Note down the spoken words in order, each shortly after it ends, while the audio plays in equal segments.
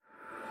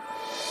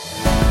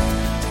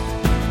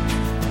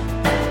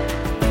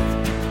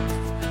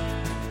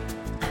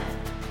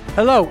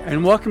Hello,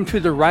 and welcome to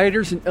the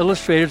Writers and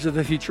Illustrators of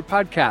the Future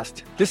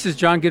podcast. This is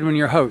John Goodwin,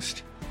 your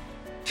host.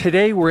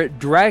 Today we're at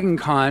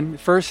DragonCon.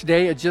 First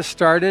day, it just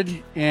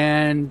started,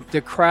 and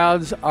the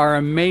crowds are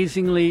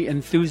amazingly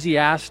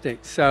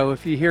enthusiastic. So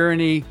if you hear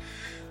any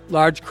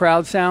large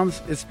crowd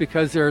sounds, it's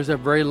because there's a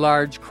very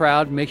large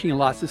crowd making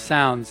lots of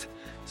sounds.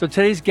 So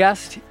today's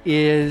guest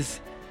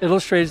is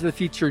Illustrators of the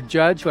Future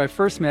judge, who I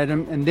first met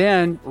him, and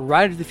then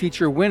Writer of the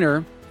Future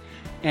winner,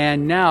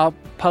 and now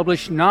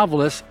published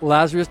novelist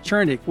Lazarus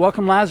Chernick.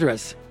 Welcome,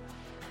 Lazarus.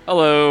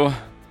 Hello.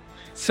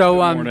 So,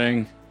 good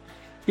morning.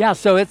 Yeah,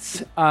 so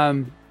it's you've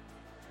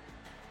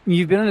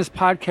been on this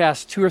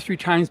podcast 2 or 3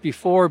 times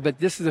before, but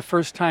this is the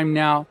first time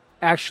now,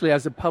 actually,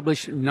 as a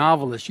published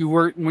novelist. You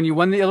were when you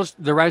won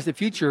the Rise of the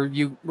Future,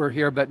 you were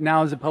here, but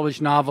now as a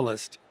published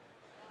novelist.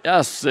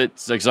 Yes,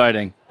 it's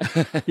exciting.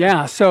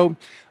 Yeah. So,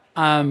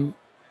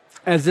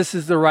 as this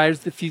is the Writers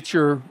of the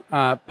Future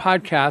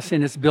podcast,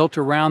 and it's built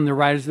around the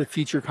Writers of the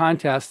Future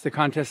contest, the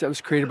contest that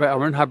was created by L.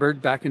 Ron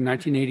Hubbard back in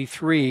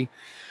 1983,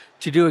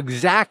 to do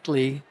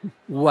exactly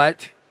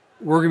what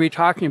we're going to be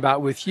talking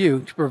about with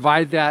you, to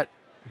provide that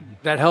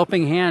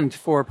helping hand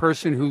for a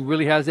person who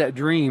really has that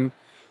dream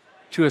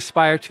to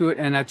aspire to it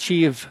and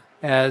achieve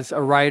as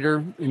a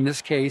writer, in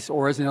this case,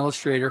 or as an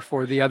illustrator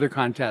for the other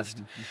contest.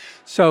 Mm-hmm.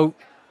 So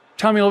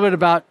tell me a little bit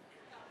about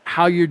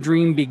how your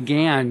dream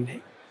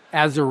began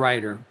as a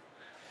writer.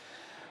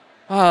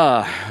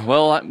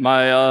 Well,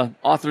 my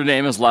author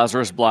name is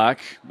Lazarus Black,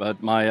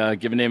 but my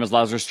given name is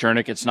Lazarus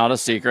Chernick. It's not a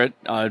secret,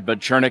 but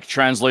Chernick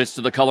translates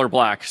to the color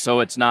black, so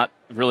it's not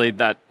really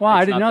that. Wow,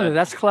 I didn't know that.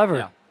 That's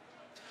clever.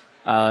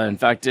 Yeah. In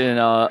fact, in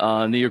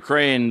the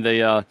Ukraine,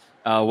 they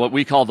what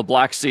we call the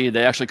Black Sea,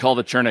 they actually call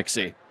the Chernick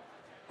Sea.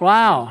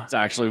 Wow. It's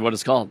actually what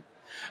it's called.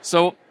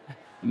 So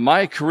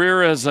my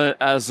career as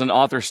an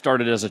author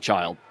started as a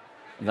child.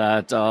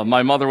 That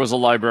my mother was a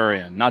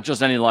librarian, not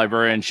just any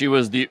librarian. She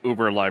was the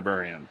uber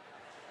librarian.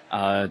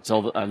 I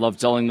love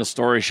telling the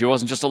story. She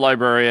wasn't just a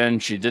librarian.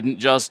 She wasn't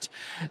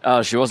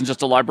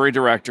just a library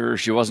director.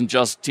 She wasn't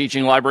just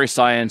teaching library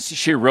science.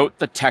 She wrote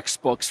the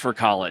textbooks for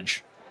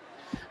college.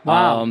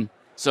 Wow.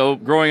 So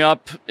growing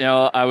up,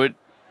 I would,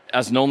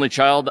 as an only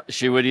child,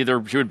 she would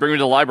bring me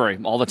to the library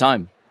all the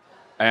time.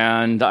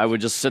 And I would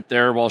just sit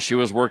there while she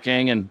was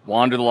working and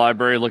wander the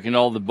library, looking at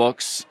all the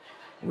books,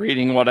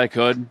 reading what I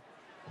could.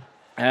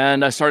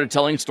 And I started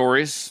telling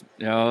stories,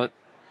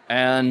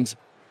 and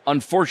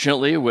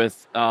unfortunately,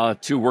 with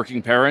 2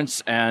 working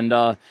parents and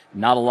not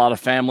a lot of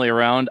family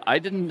around, I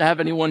didn't have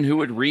anyone who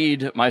would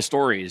read my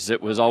stories.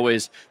 It was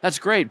always, that's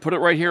great, put it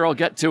right here, I'll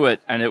get to it,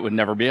 and it would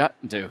never be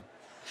gotten to.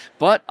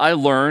 But I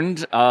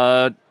learned,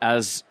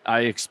 as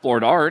I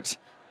explored art,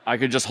 I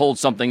could just hold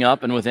something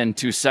up, and within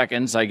 2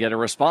 seconds, I get a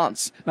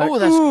response. Like,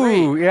 that's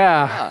great.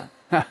 Yeah.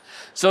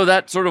 So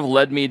that sort of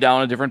led me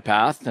down a different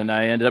path, and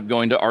I ended up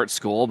going to art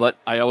school, but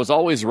I was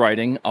always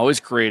writing, always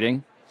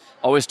creating,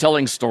 always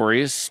telling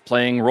stories,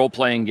 playing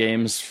role-playing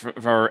games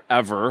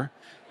forever,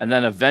 and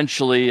then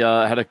eventually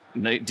had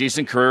a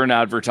decent career in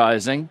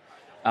advertising,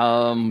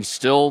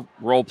 still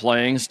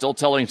role-playing, still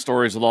telling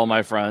stories with all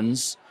my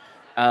friends,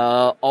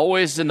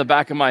 always in the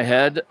back of my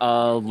head,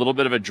 a little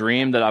bit of a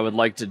dream that I would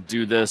like to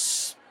do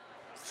this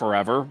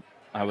forever.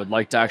 I would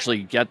like to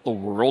actually get the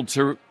world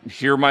to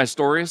hear my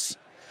stories.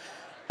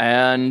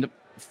 And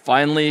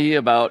finally,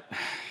 about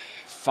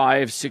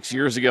 5-6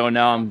 years ago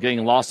now, I'm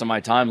getting lost on my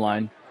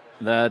timeline,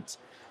 that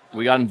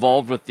we got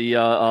involved with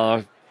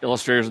the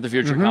Illustrators of the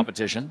Future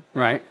competition.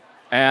 Right.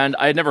 And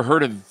I had never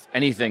heard of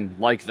anything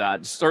like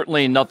that.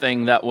 Certainly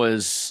nothing that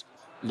was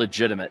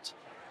legitimate.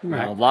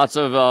 Right. Lots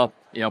of,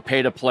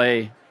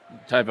 pay-to-play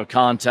type of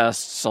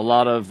contests. A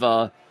lot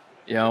of,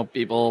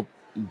 people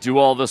do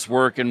all this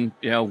work and,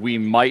 we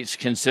might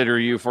consider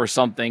you for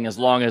something as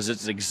long as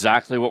it's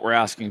exactly what we're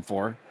asking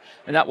for.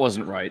 And that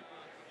wasn't right.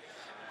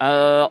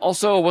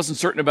 Also, I wasn't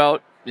certain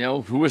about,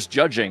 who was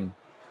judging.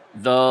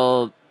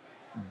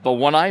 But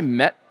when I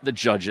met the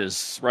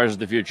judges, Rise of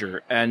the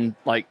Future, and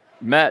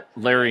met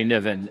Larry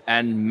Niven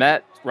and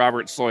met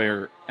Robert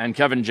Sawyer and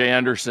Kevin J.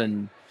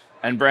 Anderson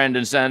and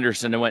Brandon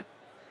Sanderson, and went,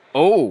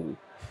 oh,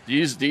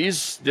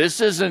 this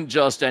isn't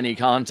just any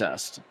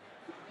contest.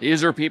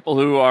 These are people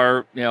who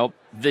are,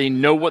 they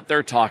know what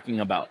they're talking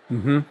about.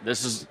 Mm-hmm.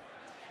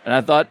 And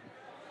I thought,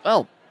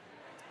 well,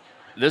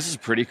 this is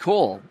pretty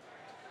cool.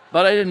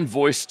 But I didn't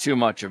voice too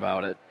much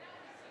about it.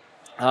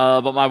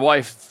 But my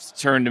wife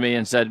turned to me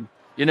and said,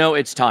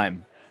 it's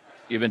time.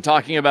 You've been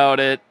talking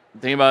about it,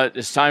 thinking about it.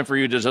 It's time for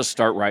you to just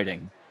start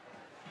writing.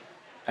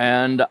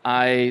 And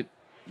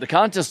the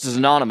contest is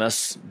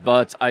anonymous,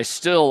 but I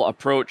still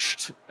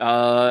approached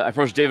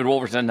David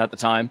Wolverton at the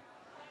time.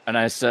 And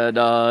I said,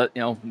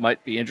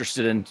 might be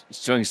interested in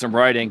doing some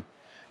writing.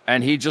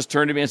 And he just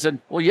turned to me and said,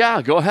 well,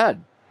 yeah, go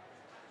ahead.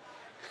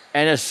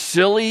 And as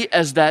silly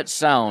as that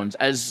sounds,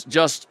 as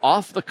just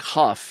off the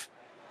cuff,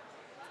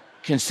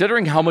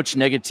 considering how much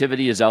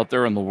negativity is out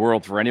there in the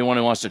world for anyone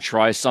who wants to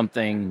try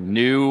something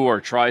new or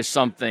try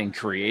something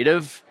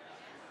creative,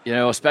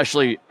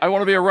 especially, I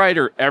want to be a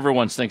writer,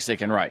 everyone thinks they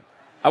can write.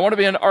 I want to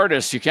be an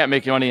artist, you can't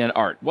make money in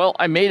art. Well,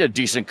 I made a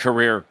decent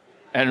career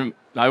And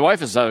my wife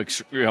has a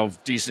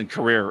decent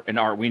career in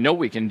art. We know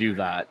we can do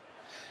that.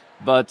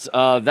 But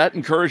that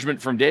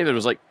encouragement from David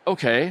was like,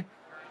 okay,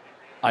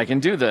 I can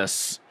do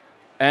this.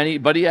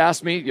 But he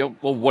asked me,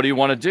 well, what do you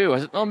want to do? I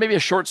said, well, maybe a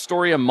short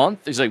story a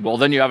month. He's like, well,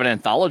 then you have an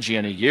anthology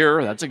in a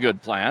year. That's a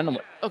good plan. I'm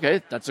like,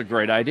 okay, that's a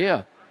great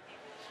idea.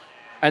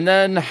 And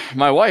then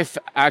my wife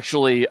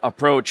actually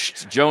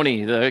approached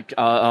Joni,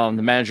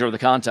 the manager of the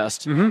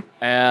contest,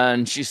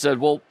 and she said,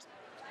 well,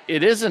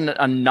 it is an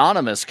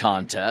anonymous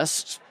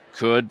contest.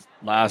 Could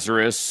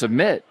Lazarus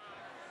submit?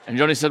 And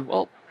Joni said,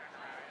 well,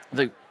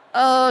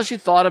 she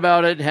thought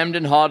about it, hemmed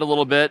and hawed a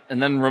little bit,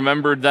 and then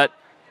remembered that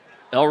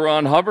L.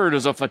 Ron Hubbard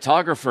is a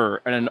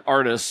photographer and an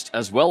artist,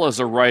 as well as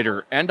a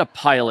writer and a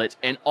pilot,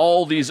 and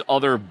all these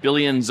other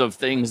billions of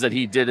things that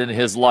he did in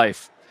his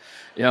life,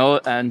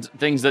 and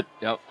things that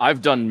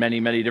I've done many,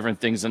 many different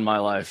things in my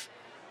life.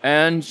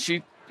 And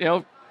she,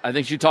 I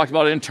think she talked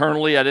about it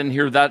internally. I didn't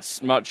hear that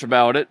much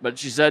about it, but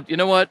she said, you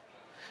know what?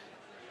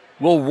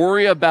 We'll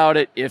worry about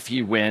it if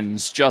he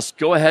wins. Just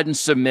go ahead and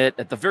submit.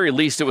 At the very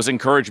least, it was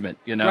encouragement,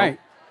 Right.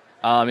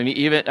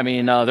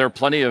 There are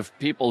plenty of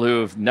people who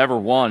have never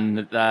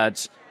won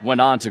that went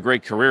on to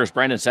great careers.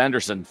 Brandon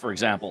Sanderson, for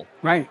example.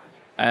 Right.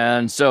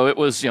 And so it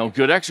was,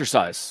 good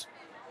exercise.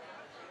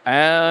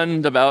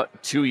 And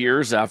about 2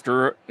 years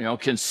after,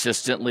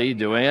 consistently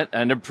doing it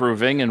and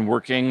improving and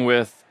working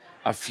with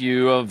a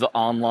few of the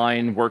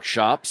online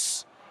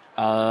workshops,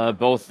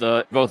 both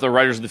the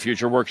Writers of the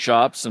Future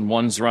workshops, and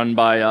one's run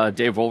by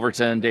Dave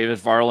Wolverton, David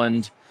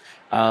Farland,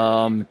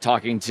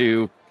 talking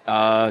to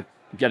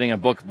getting a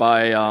book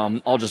by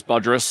Aldous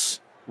Budrus,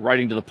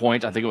 Writing to the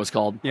Point, I think it was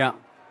called. Yeah.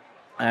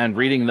 And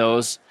reading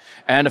those,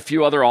 and a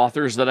few other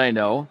authors that I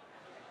know,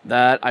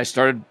 that I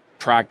started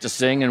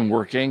practicing and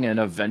working, and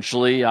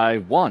eventually I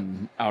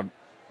won out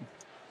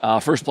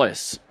first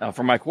place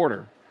for my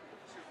quarter.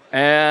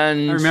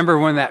 And I remember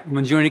when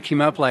Joni came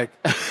up, like,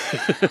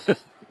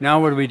 now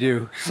what do we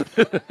do?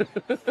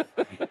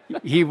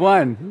 He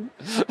won.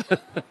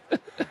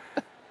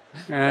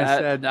 And I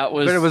said,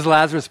 but it was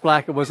Lazarus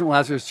Black. It wasn't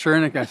Lazarus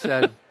Chernick. I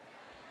said,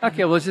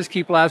 okay, well, let's just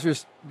keep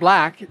Lazarus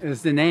Black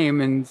as the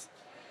name. And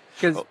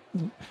because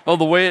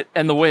the way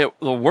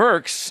it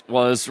works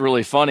was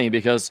really funny,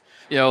 because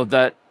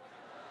that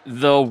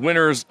the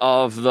winners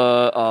of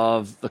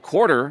the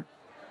quarter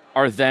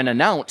are then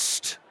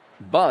announced.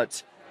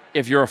 But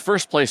if you're a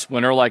first place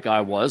winner, like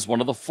I was,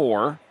 one of the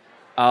four,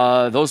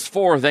 those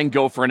four then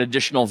go for an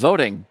additional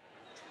voting.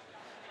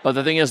 But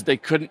the thing is, they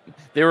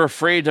were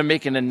afraid to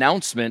make an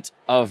announcement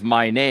of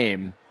my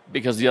name,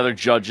 because the other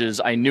judges,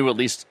 I knew at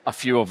least a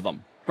few of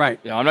them. Right.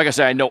 I'm not going to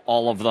say I know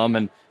all of them,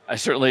 and I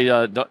certainly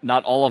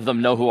not all of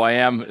them know who I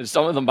am.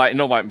 Some of them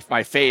know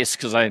my face,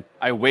 because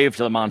I waved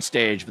to them on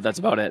stage, but that's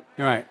about it.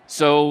 Right.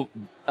 So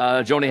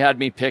Joni had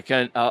me pick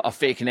a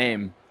fake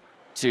name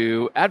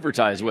to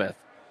advertise with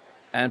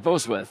and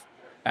post with,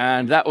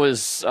 and that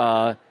was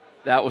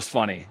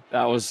funny.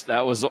 That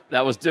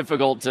was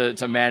difficult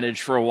to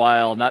manage for a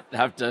while, not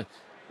have to,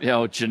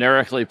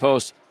 generically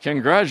post,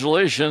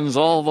 congratulations,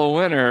 all the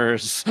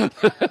winners.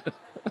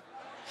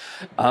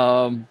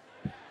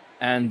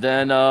 And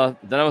then I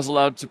was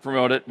allowed to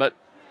promote it. But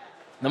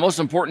the most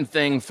important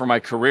thing for my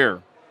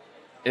career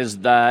is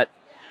that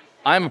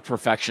I'm a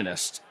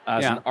perfectionist.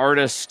 As an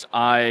artist,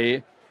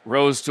 I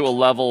rose to a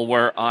level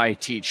where I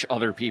teach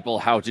other people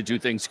how to do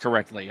things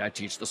correctly. I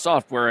teach the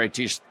software, I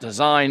teach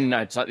design,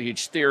 I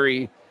teach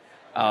theory,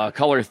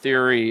 color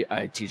theory,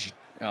 I teach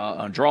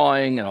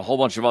drawing, and a whole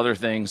bunch of other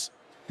things.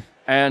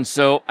 And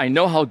so I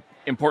know how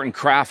important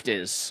craft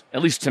is,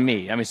 at least to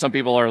me. I mean, some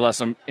people are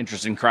less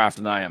interested in craft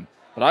than I am.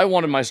 But I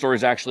wanted my stories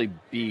to actually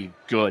be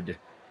good.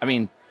 I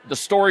mean, the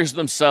stories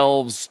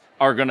themselves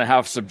are going to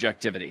have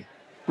subjectivity.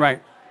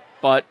 Right.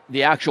 But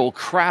the actual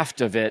craft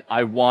of it,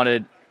 I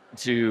wanted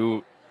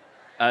to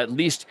at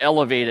least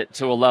elevate it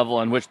to a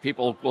level in which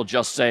people will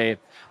just say,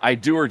 I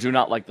do or do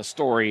not like the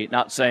story,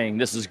 not saying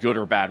this is good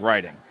or bad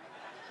writing.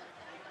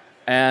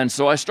 And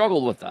so I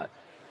struggled with that.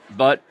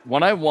 But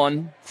when I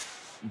won,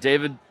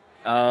 David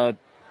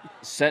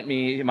sent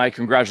me my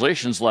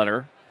congratulations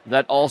letter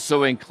that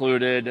also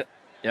included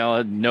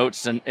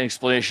notes and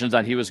explanations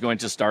that he was going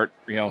to start,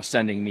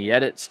 sending me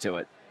edits to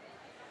it.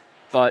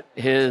 But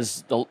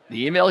the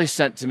email he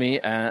sent to me,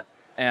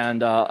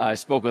 and I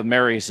spoke with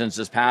Mary since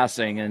his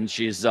passing, and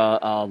she's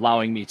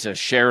allowing me to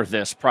share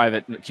this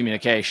private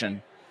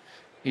communication.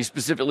 He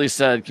specifically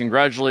said,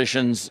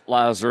 congratulations,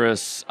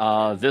 Lazarus.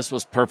 This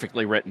was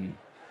perfectly written.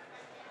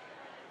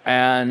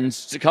 And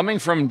coming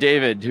from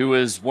David, who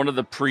is one of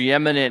the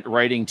preeminent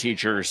writing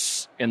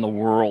teachers in the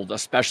world,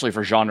 especially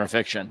for genre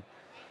fiction,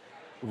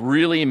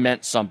 really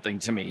meant something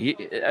to me.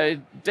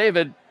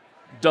 David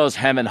does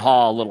hem and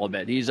haw a little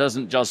bit. He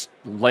doesn't just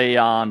lay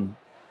on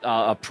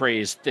a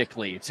praise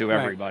thickly to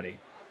everybody.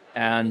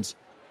 Right.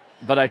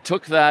 But I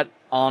took that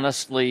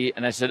honestly,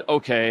 and I said,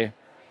 okay,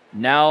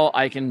 now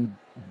I can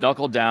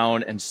knuckle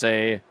down and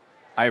say,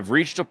 I've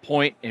reached a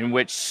point in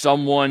which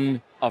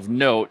someone of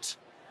note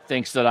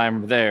thinks that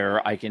I'm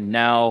there. I can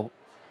now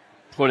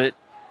put it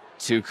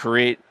to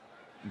create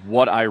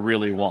what I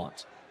really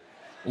want.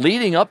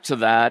 leading up to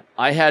that,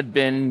 I had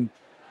been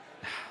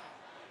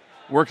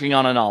working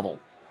on a novel,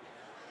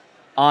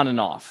 on and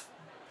off.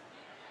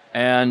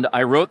 And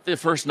I wrote the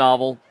first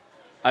novel.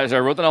 I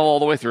wrote the novel all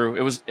the way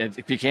through.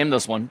 It became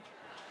this one.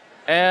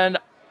 And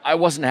I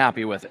wasn't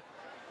happy with it.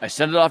 I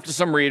sent it off to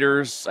some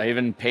readers. I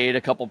even paid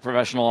a couple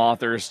professional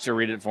authors to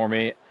read it for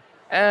me.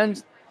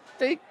 And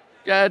they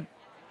had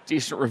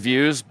decent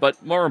reviews.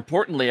 But more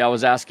importantly, I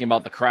was asking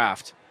about the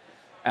craft.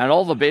 And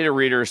all the beta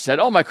readers said,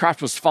 oh, my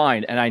craft was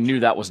fine. And I knew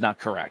that was not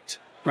correct.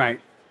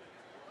 Right.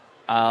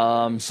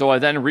 So I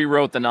then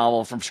rewrote the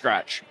novel from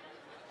scratch.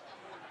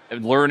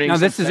 Learning. Now,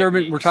 this is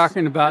urban. We're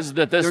talking about.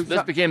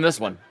 This became this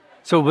one.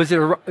 So was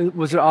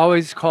it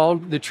always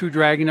called The True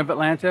Dragon of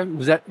Atlanta?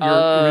 Was that your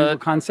original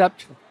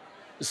concept?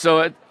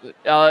 So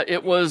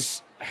it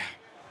was.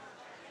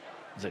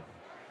 And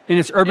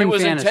it's urban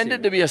fantasy. It was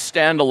intended to be a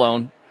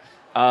standalone,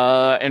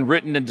 and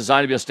written and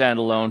designed to be a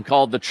standalone,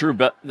 called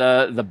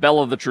the Bell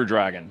of the True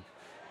Dragon.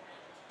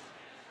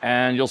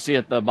 And you'll see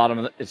at the bottom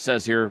of it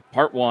says here,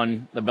 Part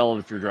 1, The Bell of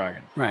the True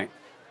Dragon. Right.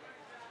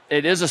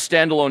 It is a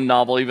standalone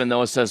novel, even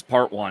though it says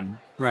Part 1.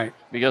 Right.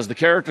 Because the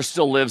character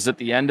still lives at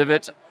the end of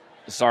it.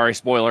 Sorry,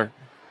 spoiler.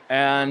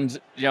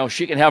 And,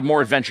 she can have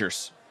more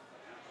adventures.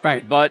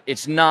 Right. But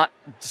it's not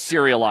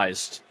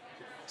serialized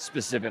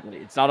specifically.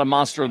 It's not a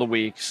Monster of the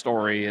Week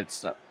story.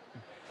 It's.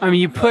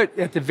 You put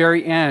at the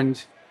very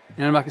end,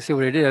 and I'm not going to say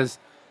what it is,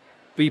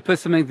 but you put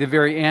something at the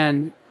very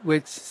end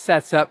which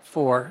sets up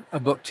for a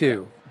book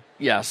 2.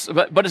 Yes,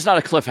 but it's not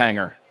a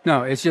cliffhanger.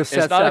 No, it's just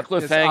sets it's not up, a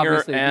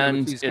cliffhanger,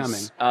 and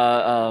it's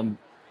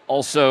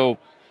also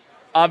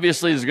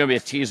obviously there's going to be a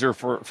teaser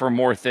for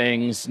more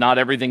things. Not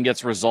everything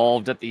gets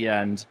resolved at the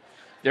end.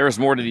 There's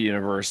more to the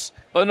universe.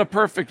 But in a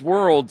perfect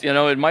world,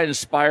 it might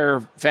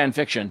inspire fan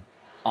fiction.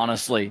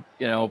 Honestly,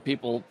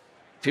 people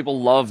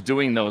love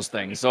doing those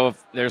things. So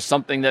if there's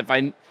something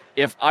that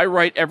if I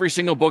write every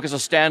single book as a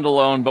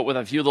standalone, but with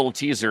a few little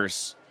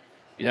teasers,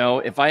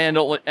 if I end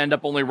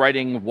up only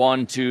writing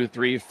 1, 2,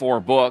 3, 4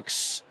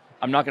 books,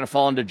 I'm not going to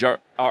fall into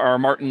R.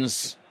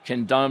 Martin's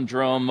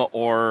conundrum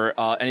or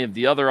any of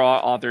the other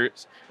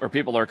authors where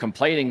people are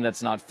complaining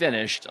that's not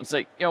finished. It's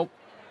like,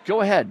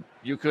 go ahead.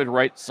 You could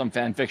write some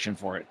fan fiction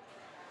for it.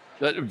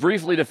 But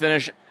briefly to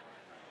finish,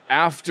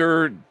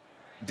 after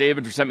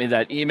David sent me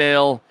that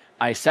email,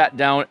 I sat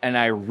down and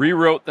I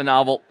rewrote the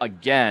novel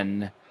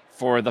again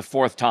for the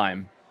 4th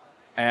time.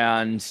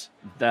 And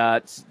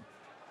that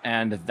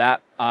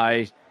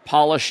I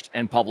polished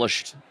and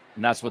published,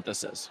 and that's what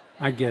this is.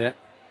 I get it.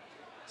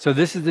 So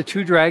this is The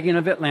True Dragon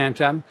of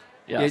Atlanta.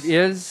 Yes. It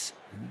is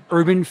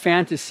urban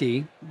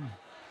fantasy.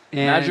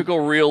 And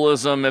magical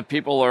realism, if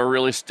people are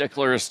really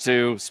sticklers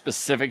to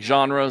specific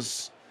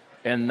genres,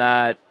 in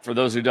that, for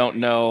those who don't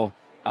know,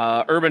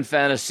 urban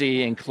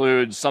fantasy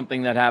includes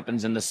something that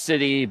happens in the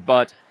city,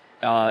 but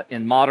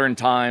in modern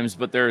times,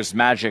 but there's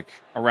magic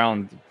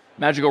around.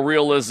 Magical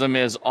realism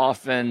is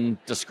often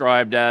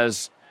described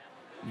as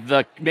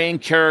the main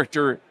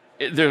character,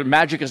 the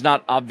magic is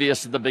not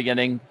obvious at the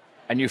beginning,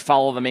 and you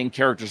follow the main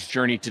character's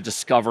journey to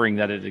discovering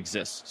that it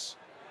exists.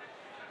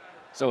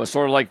 So it's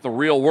sort of like the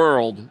real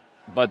world,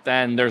 but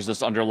then there's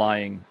this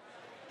underlying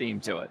theme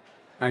to it.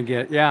 I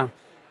get it, yeah.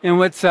 And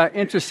what's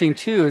interesting,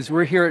 too, is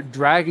we're here at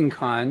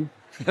DragonCon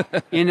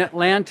in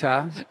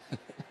Atlanta,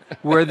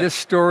 where this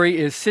story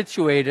is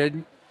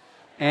situated.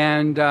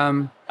 And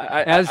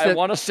I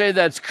want to say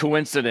that's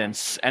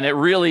coincidence, and it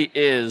really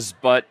is,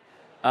 but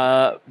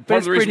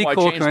it's pretty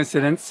cool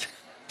coincidence.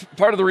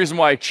 Part of the reason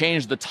why I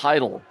changed the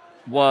title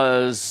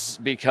was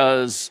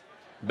because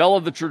Bell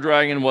of the True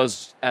Dragon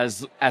was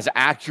as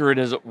accurate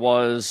as it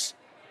was,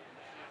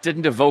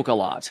 didn't evoke a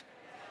lot.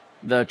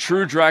 The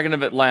True Dragon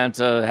of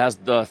Atlanta has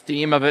the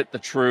theme of it, the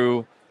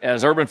true,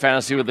 as urban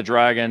fantasy with the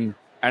dragon,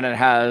 and it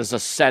has a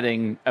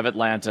setting of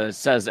Atlanta. It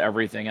says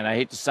everything, and I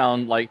hate to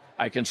sound like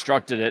I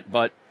constructed it,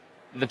 but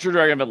the True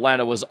Dragon of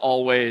Atlanta was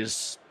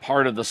always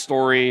part of the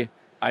story.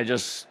 I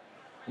just,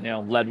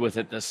 led with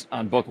it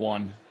on book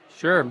 1.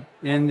 Sure.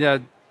 And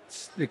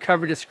the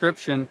cover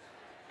description: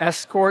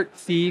 escort,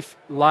 thief,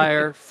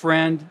 liar,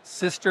 friend,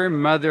 sister,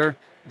 mother,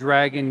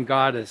 dragon,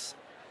 goddess.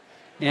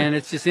 And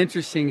it's just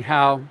interesting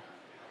how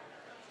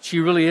she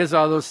really is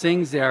all those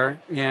things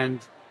there, and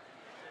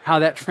how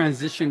that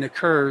transition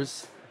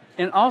occurs.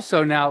 And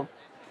also now,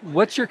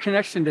 what's your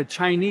connection to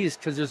Chinese?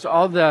 Because there's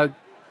all the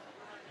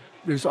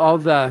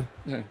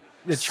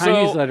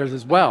Chinese letters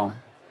as well.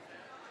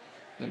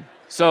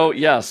 So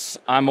yes,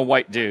 I'm a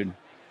white dude,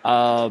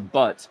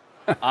 but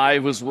I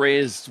was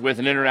raised with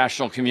an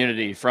international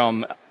community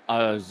from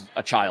a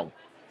child.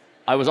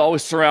 I was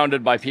always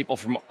surrounded by people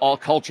from all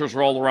cultures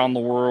all around the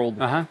world.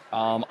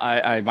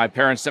 My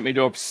parents sent me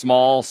to a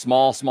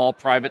small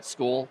private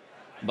school,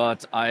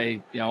 but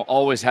I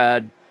always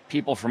had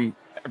people from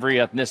every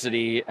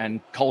ethnicity and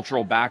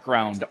cultural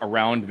background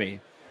around me.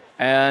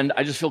 And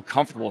I just feel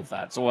comfortable with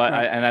that. So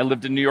I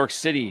lived in New York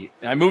City.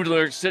 And I moved to New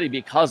York City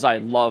because I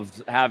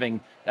loved having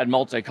that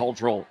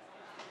multicultural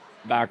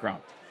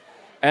background.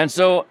 And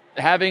so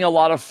having a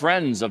lot of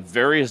friends of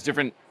various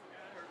different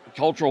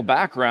cultural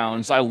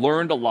backgrounds, I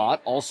learned a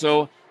lot.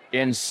 Also,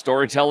 in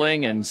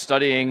storytelling and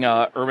studying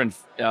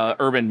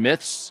urban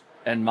myths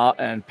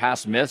and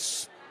past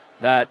myths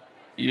that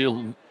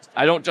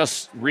I don't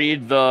just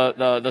read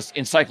the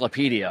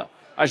encyclopedia.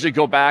 I actually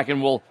go back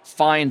and will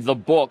find the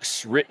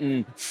books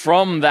written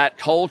from that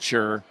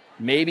culture,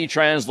 maybe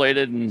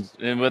translated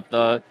and with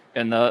the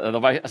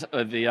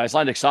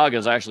Icelandic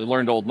sagas. I actually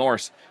learned Old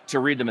Norse to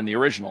read them in the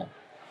original,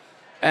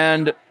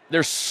 and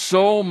there's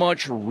so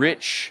much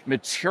rich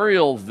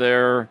material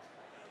there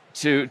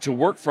to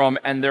work from,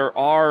 and there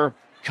are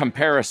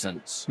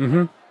comparisons.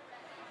 Mm-hmm.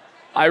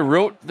 I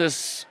wrote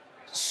this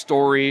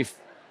story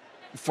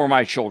for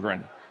my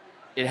children.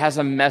 It has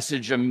a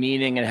message, a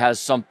meaning. It has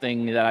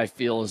something that I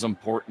feel is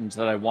important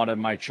that I wanted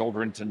my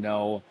children to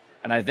know,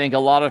 and I think a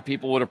lot of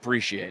people would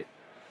appreciate.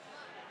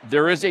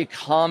 There is a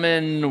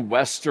common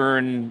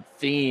Western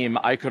theme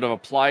I could have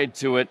applied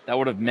to it that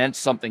would have meant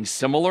something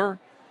similar,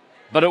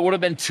 but it would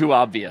have been too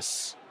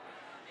obvious,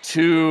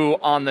 too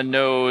on the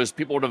nose.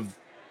 People would have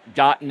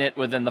gotten it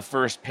within the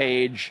first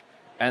page,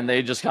 and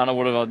they just kind of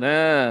would have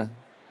gone,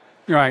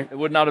 Right. It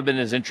would not have been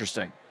as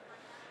interesting.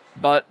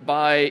 But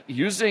by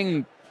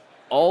using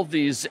all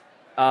these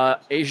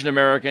Asian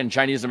American,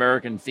 Chinese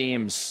American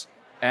themes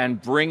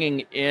and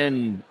bringing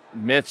in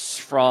myths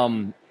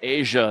from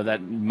Asia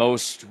that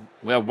most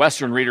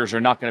Western readers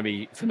are not going to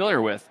be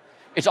familiar with,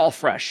 it's all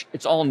fresh.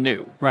 It's all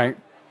new. Right.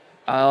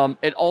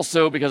 It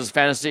also, because it's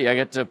fantasy, I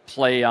get to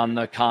play on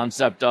the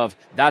concept of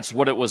that's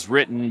what it was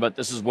written, but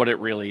this is what it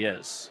really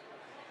is.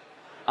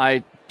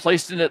 I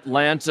placed in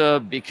Atlanta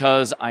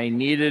because I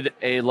needed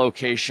a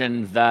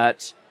location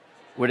that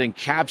would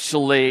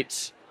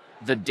encapsulate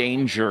the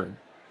danger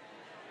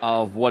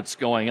of what's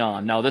going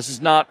on. Now, this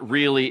is not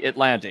really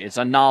Atlanta. It's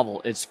a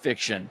novel. It's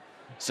fiction.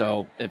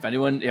 So if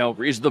anyone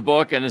reads the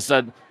book and has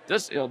said,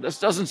 this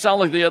doesn't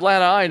sound like the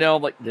Atlanta I know,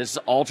 like this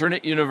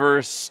alternate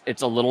universe,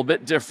 it's a little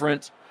bit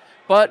different.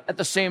 But at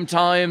the same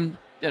time,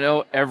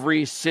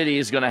 every city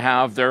is going to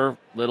have their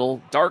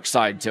little dark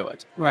side to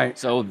it. Right.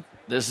 So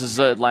this is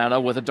Atlanta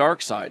with a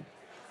dark side.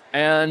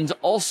 And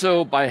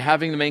also by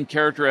having the main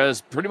character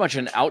as pretty much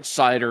an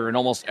outsider in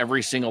almost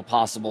every single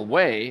possible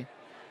way,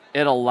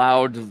 it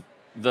allows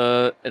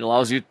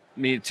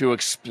me to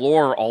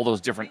explore all those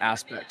different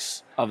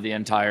aspects of the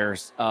entire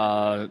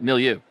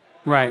milieu.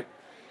 Right.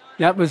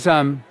 That was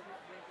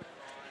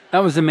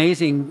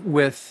amazing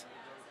with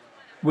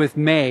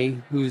May,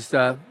 who's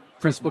the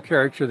principal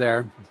character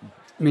there.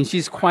 I mean,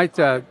 she's quite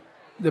the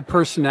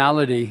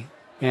personality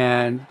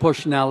and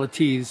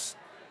personalities,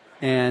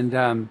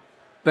 and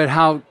but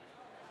how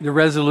the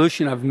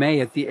resolution of May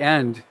at the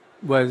end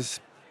was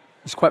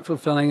quite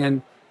fulfilling,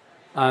 and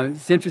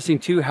it's interesting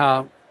too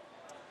how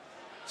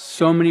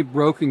so many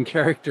broken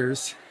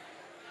characters.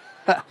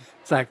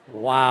 It's like,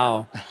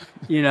 wow,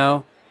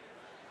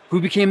 who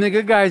became the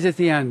good guys at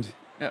the end?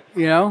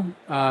 Yeah.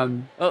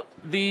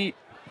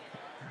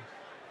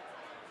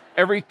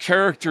 Every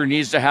character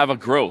needs to have a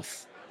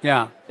growth.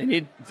 Yeah. They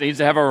need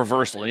to have a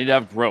reversal. They need to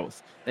have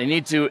growth. They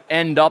need to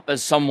end up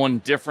as someone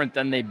different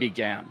than they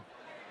began.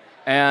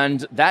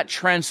 And that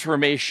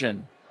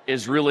transformation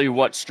is really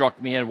what struck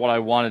me and what I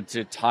wanted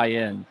to tie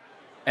in.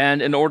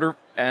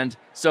 And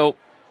so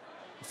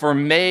for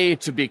May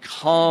to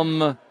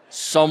become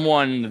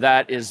someone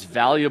that is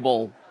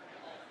valuable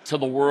to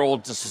the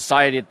world, to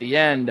society at the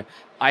end,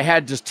 I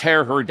had to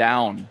tear her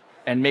down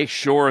and make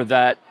sure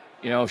that,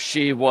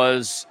 she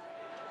was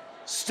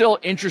still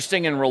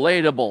interesting and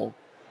relatable,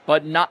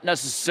 but not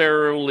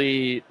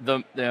necessarily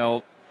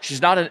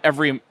she's not an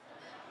every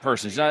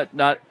person. She's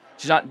not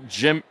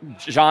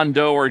John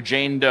Doe or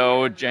Jane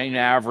Doe, Jane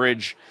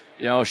Average.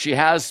 She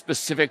has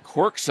specific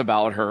quirks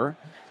about her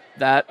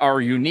that are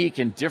unique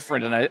and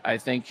different, and I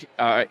think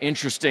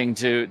interesting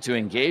to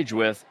engage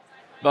with.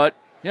 But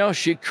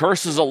she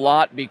curses a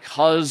lot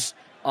because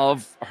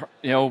of her,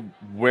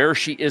 where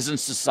she is in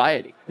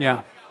society.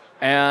 Yeah.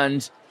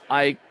 And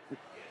I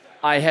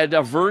had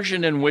a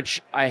version in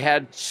which I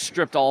had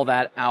stripped all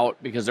that out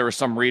because there were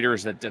some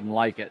readers that didn't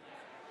like it.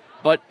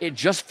 But it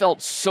just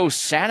felt so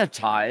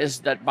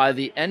sanitized that by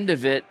the end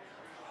of it,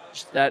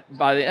 it's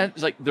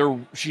like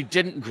she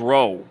didn't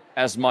grow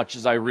as much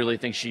as I really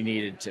think she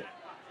needed to.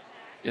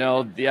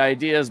 The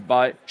idea is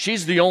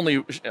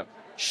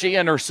she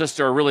and her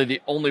sister are really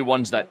the only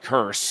ones that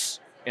curse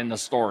in the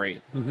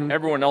story. Mm-hmm.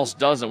 Everyone else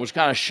doesn't, which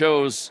kind of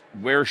shows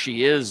where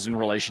she is in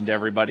relation to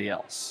everybody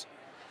else.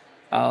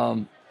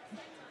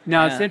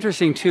 Now, it's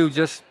interesting, too,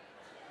 just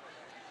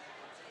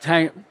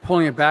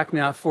pulling it back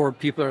now for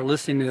people that are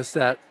listening to this,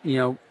 that,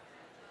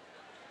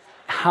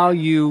 how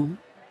you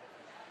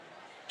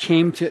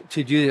came to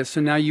do this.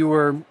 So now you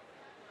were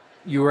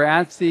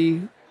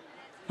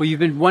you've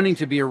been wanting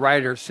to be a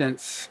writer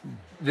since,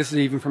 this is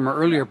even from our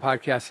earlier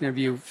podcast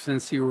interview,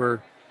 since you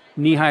were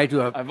knee-high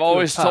to a... I've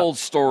always told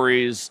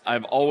stories.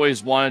 I've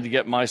always wanted to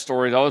get my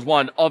stories. I always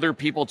wanted other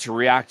people to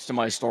react to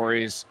my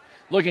stories.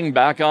 Looking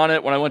back on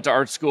it, when I went to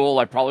art school,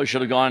 I probably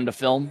should have gone into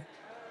film,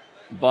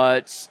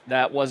 but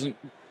that wasn't,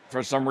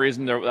 for some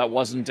reason, that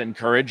wasn't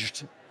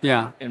encouraged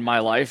in my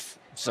life.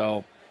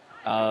 So,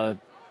 but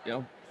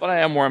I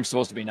am where I'm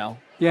supposed to be now.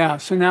 Yeah.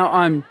 So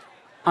now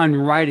on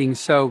writing.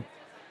 So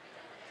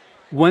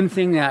one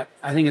thing that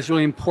I think is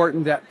really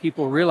important that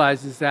people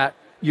realize is that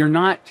you're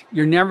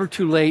never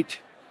too late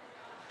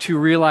to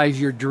realize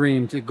your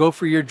dream, to go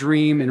for your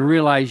dream and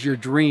realize your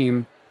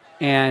dream.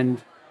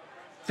 And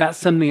that's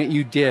something that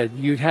you did.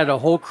 You had a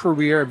whole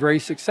career, a very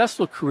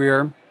successful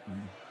career.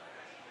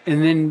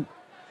 And then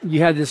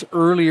you had this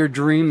earlier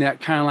dream that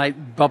kind of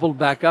like bubbled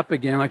back up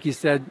again. Like you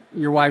said,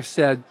 your wife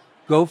said,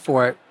 go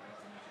for it.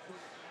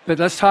 But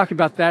let's talk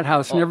about that, how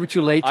it's never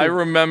too late. I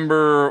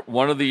remember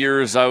one of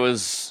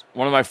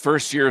my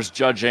first years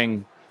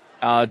judging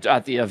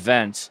at the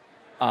event.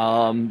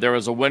 There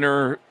was a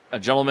winner. A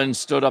gentleman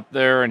stood up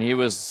there, and he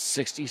was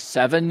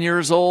 67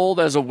 years old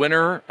as a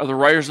winner of the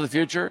Writers of the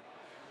Future.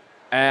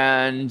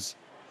 And,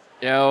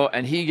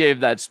 and he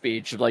gave that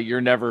speech of like,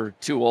 you're never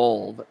too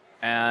old.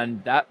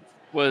 And that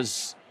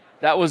was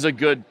a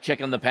good kick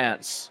in the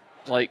pants.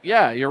 Like,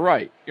 yeah, you're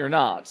right. You're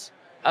not.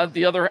 On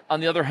the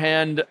other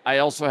hand, I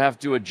also have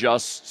to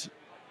adjust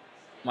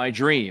my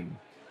dream.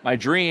 My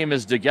dream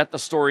is to get the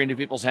story into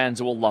people's hands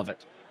who will love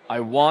it. I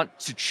want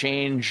to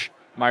change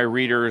my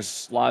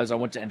readers' lives. I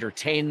want to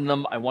entertain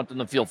them. I want them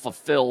to feel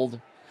fulfilled.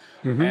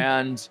 Mm-hmm.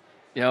 And,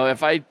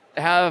 if I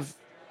have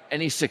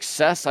any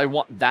success, I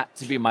want that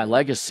to be my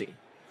legacy.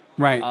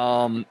 Right.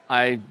 I'm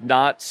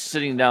not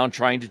sitting down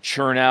trying to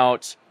churn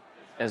out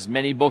as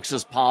many books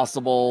as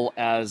possible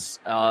as,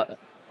 not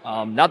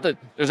that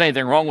there's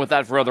anything wrong with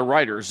that for other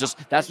writers,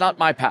 just that's not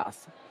my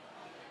path.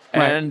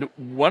 Right. And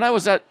when I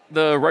was at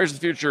the Writers of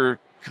the Future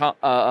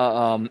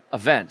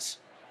event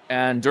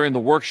and during the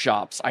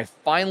workshops, I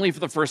finally, for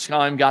the first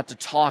time, got to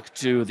talk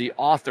to the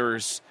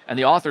authors and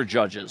the author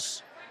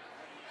judges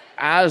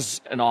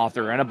as an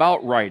author and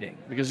about writing,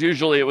 because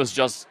usually it was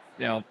just,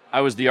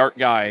 I was the art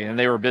guy and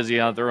they were busy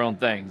on their own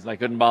things. I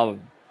couldn't bother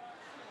them.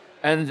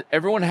 And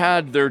everyone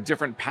had their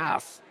different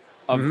path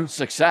of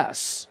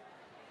success.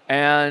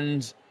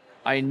 And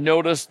I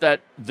noticed that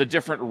the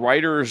different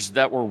writers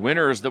that were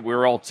winners that we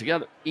were all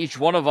together, each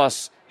one of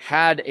us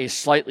had a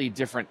slightly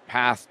different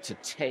path to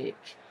take.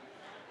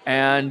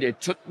 And it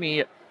took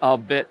me a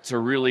bit to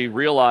really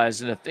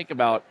realize and to think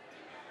about,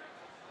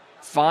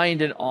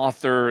 find an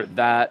author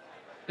that,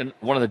 and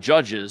one of the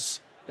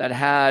judges that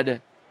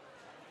had,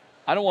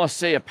 I don't want to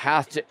say a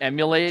path to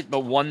emulate,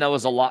 but one that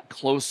was a lot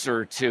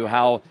closer to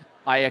how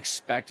I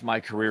expect my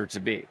career to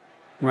be.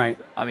 Right.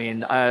 I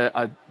mean,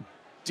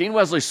 Dean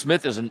Wesley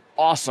Smith is an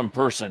awesome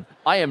person.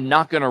 I am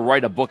not going to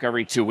write a book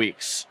every 2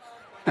 weeks.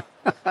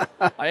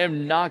 I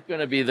am not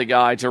going to be the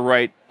guy to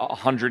write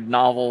 100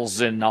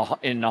 novels in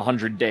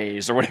 100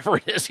 days or whatever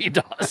it is he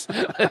does.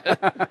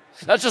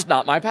 That's just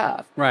not my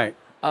path. Right.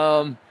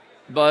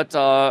 But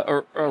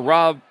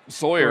Rob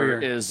Sawyer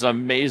is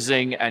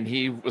amazing, and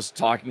he was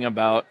talking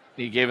about,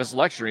 he gave us a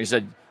lecture. He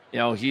said,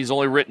 he's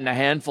only written a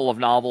handful of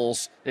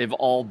novels. They've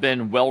all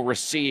been well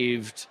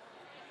received,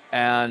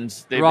 and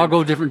they all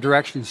go different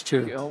directions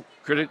too.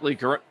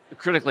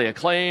 Critically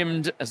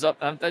acclaimed.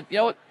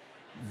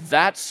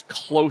 That's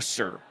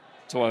closer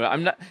to what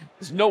I'm not.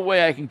 There's no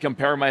way I can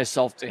compare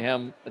myself to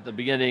him at the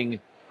beginning.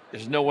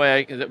 There's no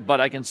way, but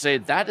I can say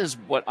that is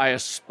what I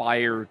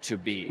aspire to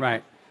be.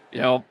 Right.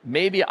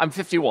 Maybe I'm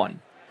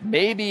 51.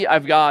 Maybe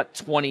I've got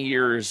 20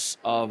 years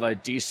of a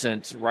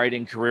decent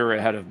writing career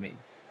ahead of me.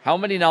 How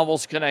many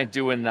novels can I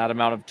do in that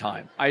amount of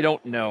time? I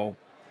don't know,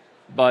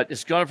 but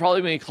it's going to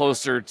probably be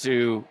closer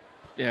to,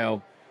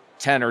 10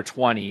 or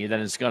 20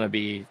 than it's going to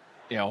be,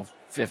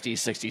 50,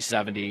 60,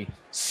 70,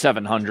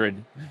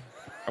 700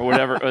 or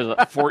whatever,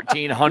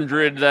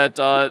 1,400 that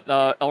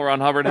L. Ron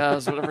Hubbard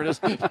has, whatever it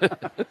is.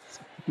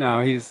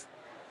 No,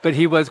 but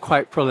he was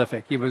quite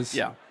prolific. He was,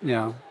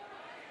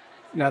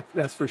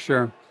 that's for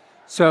sure.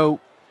 So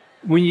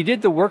when you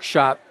did the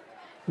workshop,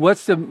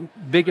 what's the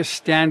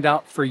biggest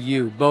standout for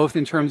you, both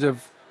in terms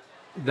of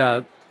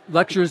the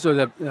lectures or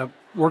the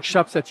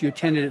workshops that you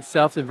attended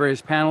itself, the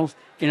various panels,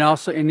 and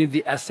also any of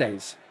the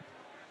essays?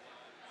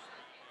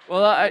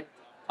 Well,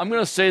 I'm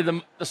going to say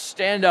the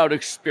standout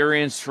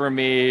experience for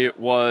me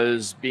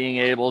was being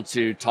able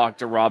to talk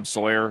to Rob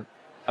Sawyer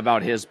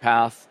about his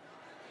path,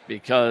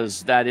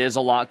 because that is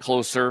a lot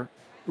closer.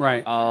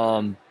 Right.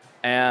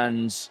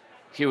 And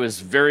he was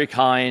very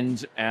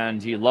kind,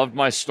 and he loved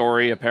my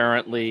story,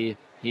 apparently.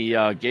 He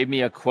gave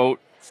me a quote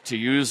to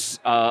use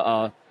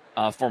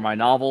for my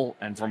novel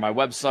and for my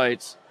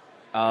website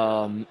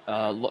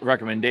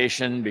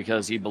recommendation,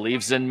 because he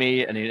believes in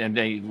me and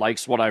he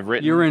likes what I've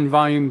written. You're in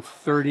volume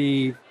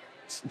 38.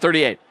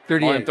 38.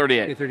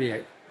 Okay,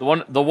 38.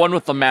 The one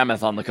with the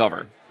mammoth on the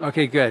cover.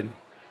 Okay, good.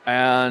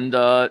 And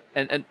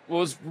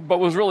what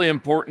was really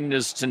important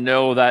is to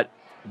know that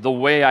the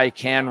way I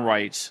can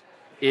write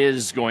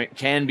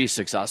can be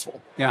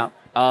successful. Yeah.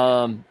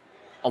 A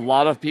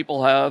lot of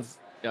people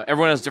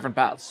everyone has different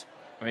paths.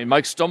 I mean,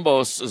 Mike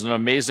Stumbos is an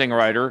amazing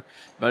writer,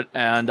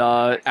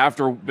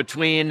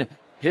 between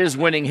his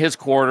winning his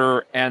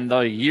quarter and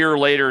the year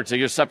later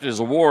to accept his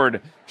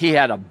award, he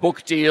had a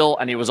book deal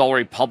and he was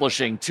already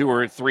publishing 2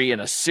 or 3 in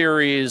a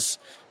series,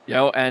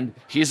 and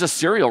he's a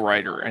serial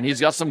writer and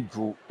he's got some,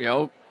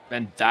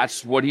 and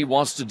that's what he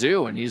wants to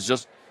do. And he's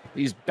just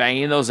he's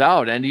banging those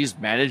out, and he's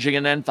managing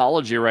an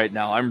anthology right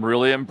now. I'm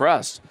really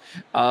impressed.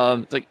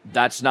 Like,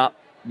 that's not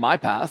my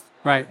path,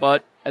 Right.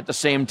 but at the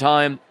same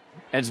time,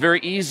 it's very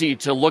easy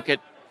to look at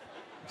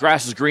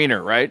grass is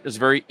greener, right? It's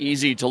very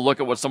easy to look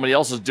at what somebody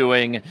else is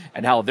doing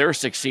and how they're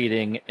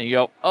succeeding, and you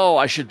go, oh,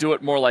 I should do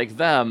it more like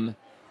them.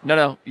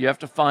 No, you have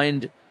to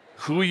find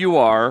who you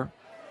are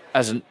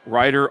as a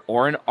writer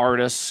or an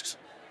artist,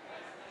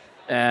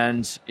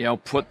 and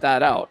put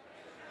that out.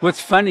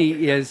 What's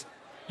funny is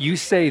you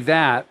say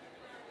that.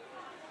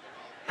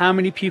 How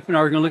many people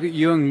are going to look at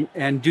you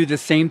and do the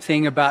same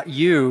thing about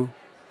you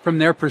from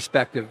their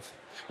perspective?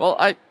 Well,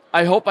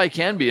 I hope I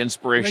can be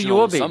inspirational you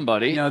will to be.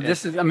 somebody.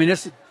 This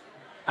is.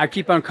 I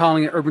keep on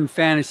calling it urban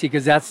fantasy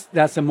because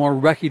that's a more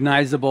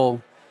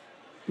recognizable,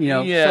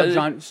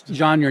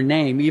 genre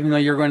name. Even though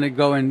you're going to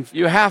go and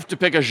you have to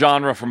pick a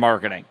genre for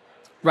marketing,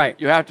 right?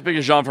 You have to pick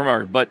a genre for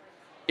marketing. But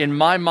in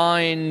my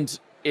mind,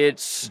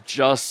 it's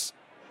just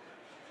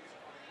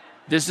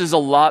this is a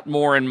lot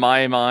more, in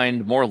my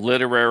mind, more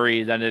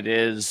literary than it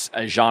is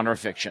a genre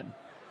fiction,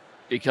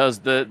 because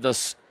the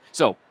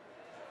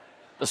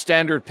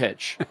standard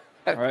pitch.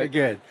 All right,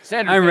 good.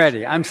 Standard I'm pitch.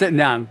 ready. I'm sitting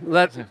down.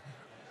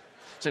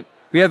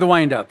 We have the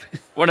wind up.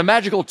 When a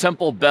magical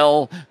temple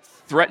bell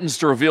threatens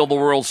to reveal the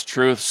world's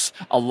truths,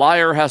 a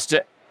liar has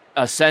to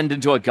ascend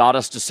into a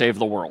goddess to save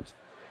the world.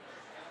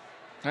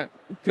 Right.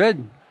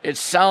 Good. It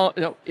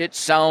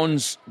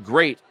sounds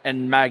great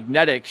and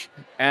magnetic,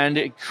 and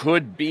it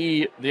could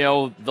be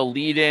the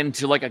lead in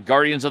to like a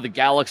Guardians of the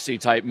Galaxy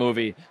type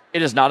movie.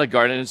 It is not a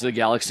Guardians of the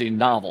Galaxy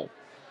novel.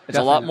 It's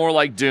Definitely a lot more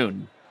like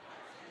Dune,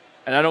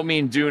 and I don't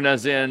mean Dune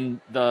as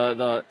in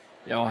the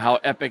how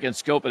epic in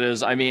scope it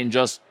is. I mean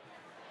just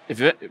if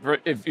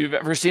you've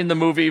ever seen the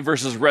movie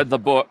versus read the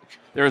book,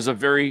 there is a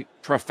very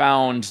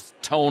profound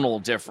tonal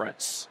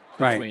difference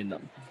between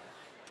them.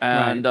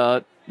 And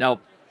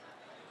now,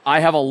 I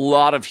have a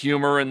lot of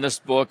humor in this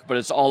book, but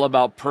it's all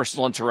about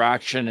personal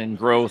interaction and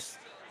growth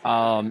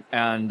and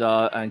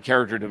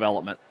character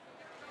development.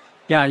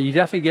 Yeah, you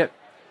definitely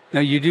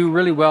you do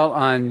really well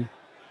on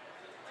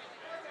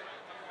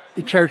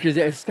the characters.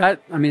 It's got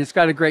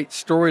a great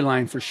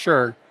storyline for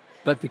sure,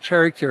 but the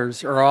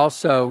characters are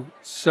also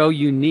so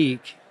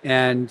unique,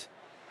 and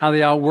how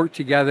they all work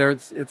together.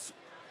 It's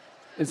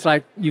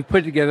like you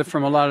put together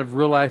from a lot of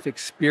real life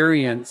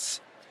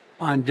experience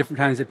on different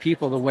kinds of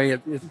people, the way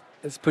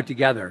it's put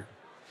together.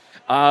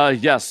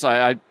 Yes,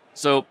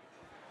 so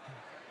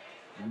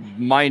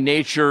my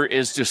nature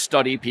is to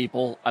study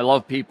people. I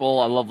love people.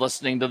 I love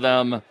listening to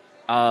them.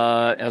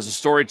 As a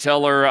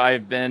storyteller,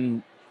 I've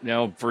been,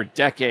 for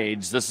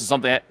decades. This is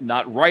something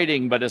not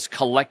writing, but as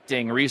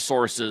collecting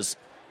resources,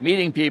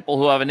 meeting people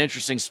who have an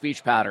interesting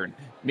speech pattern,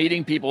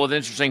 meeting people with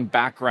interesting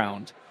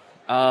background.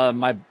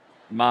 My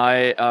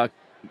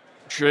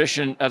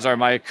tradition,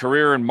 my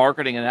career in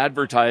marketing and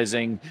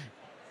advertising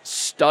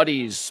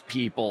studies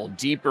people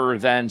deeper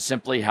than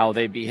simply how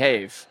they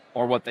behave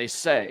or what they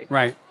say.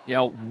 Right.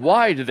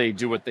 Why do they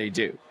do what they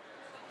do?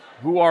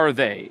 Who are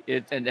they?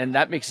 And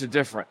that makes a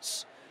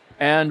difference.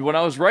 And when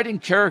I was writing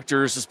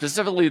characters,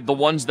 specifically the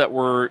ones that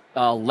were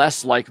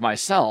less like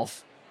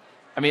myself,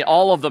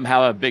 all of them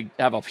have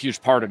a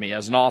huge part of me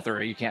as an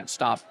author. You can't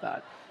stop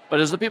that. But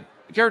as the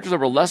characters that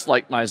were less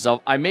like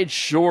myself, I made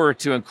sure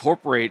to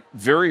incorporate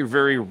very,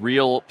 very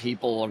real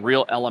people and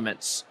real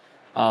elements.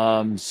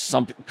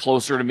 Some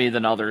closer to me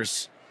than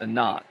others than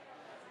not.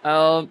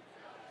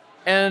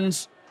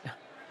 And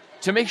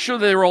to make sure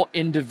they're all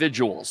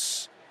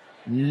individuals.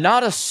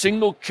 Not a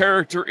single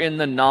character in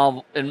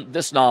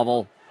this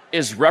novel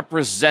is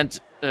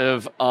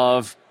representative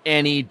of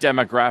any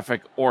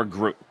demographic or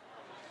group.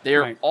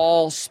 They're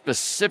all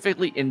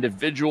specifically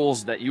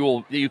individuals that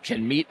you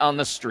can meet on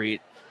the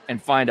street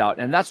and find out.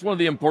 And that's one of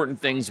the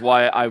important things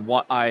why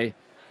I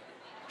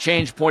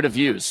change point of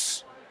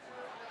views.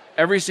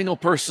 Every single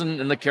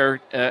person in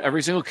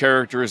every single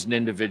character is an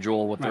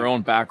individual with their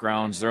own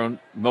backgrounds, their own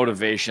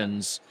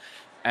motivations.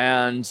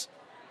 And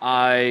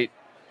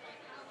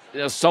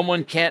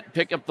someone can't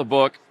pick up the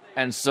book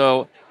and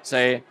so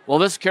say, well,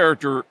 this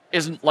character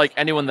isn't like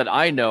anyone that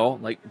I know.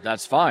 Like,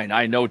 that's fine.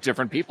 I know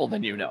different people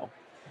than you know.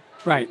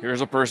 Right.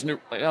 Here's a person who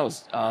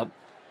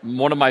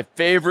one of my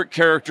favorite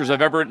characters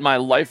I've ever in my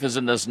life is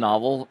in this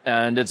novel,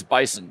 and it's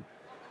Bison.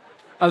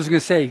 I was going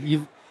to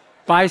say,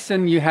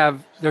 Bison,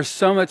 there's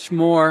so much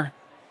more.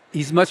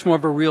 He's much more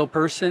of a real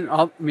person.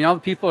 All the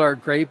people are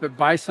great, but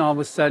Bison, all of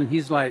a sudden,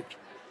 he's like,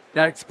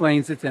 that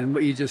explains it then,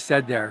 what you just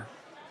said there.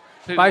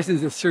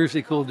 Bison's a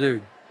seriously cool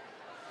dude.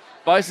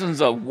 Bison's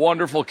a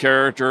wonderful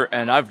character,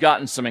 and I've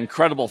gotten some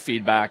incredible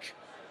feedback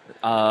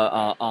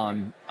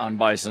on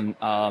Bison.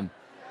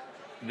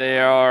 They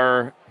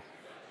are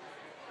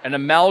an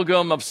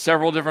amalgam of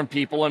several different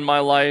people in my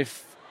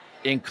life,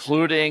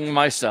 including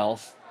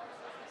myself.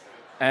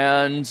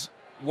 And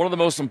one of the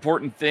most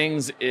important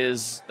things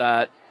is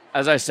that,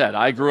 as I said,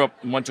 I grew up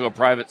and went to a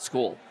private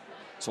school,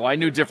 so I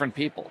knew different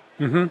people.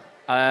 Mm-hmm.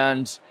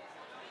 And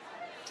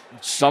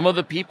some of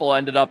the people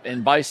ended up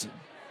in Bison.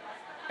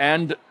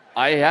 And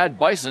I had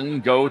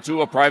Bison go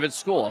to a private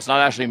school. It's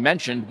not actually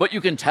mentioned, but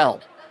you can tell.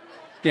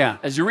 Yeah.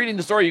 As you're reading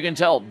the story, you can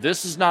tell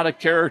this is not a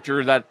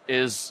character that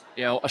is,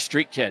 a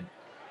street kid.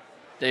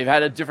 They've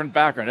had a different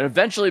background. It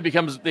eventually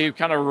becomes, they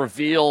kind of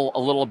reveal a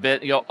little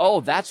bit,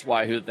 oh, that's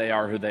why they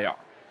are who they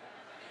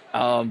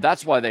are.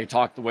 That's why they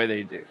talk the way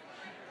they do.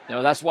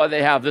 That's why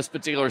they have this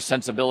particular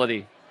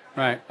sensibility.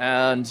 Right.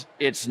 And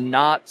it's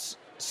not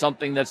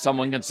something that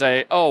someone can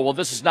say, oh, well,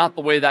 this is not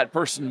the way that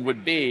person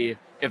would be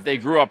if they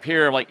grew up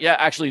here. I'm like, yeah,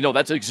 actually, no,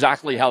 that's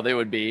exactly how they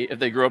would be if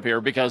they grew up here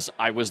because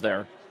I was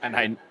there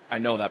and I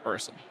know that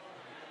person.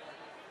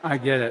 I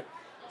get it.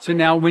 So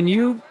now when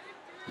you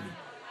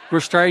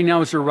were starting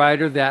out as a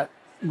writer, that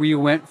where you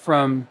went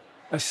from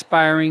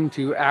aspiring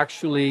to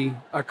actually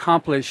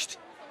accomplished,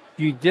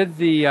 you did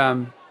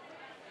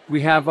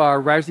we have our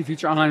Rise of the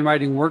Future online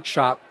writing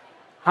workshop.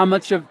 How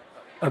much of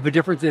a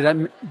difference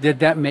did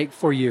that make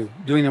for you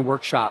doing the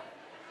workshop?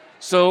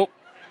 So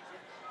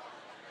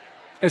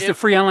it's a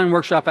free online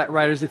workshop at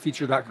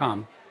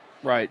writersofthefuture.com.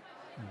 Right.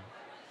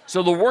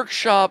 So the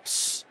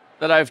workshops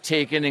that I've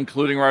taken,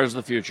 including Writers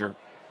of the Future,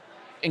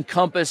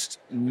 encompassed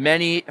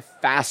many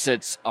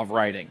facets of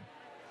writing.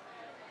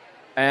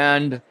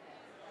 And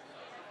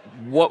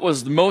what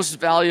was the most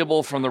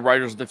valuable from the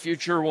Writers of the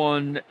Future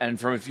one and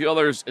from a few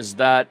others is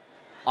that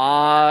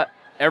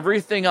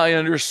everything I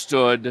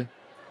understood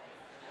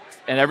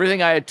and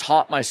everything I had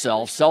taught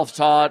myself,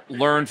 self-taught,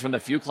 learned from the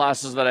few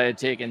classes that I had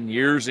taken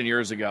years and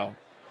years ago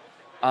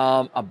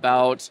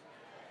about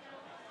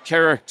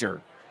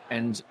character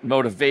and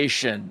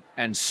motivation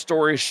and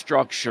story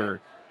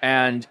structure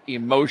and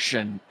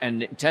emotion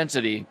and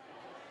intensity,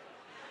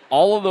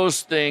 all of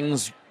those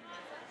things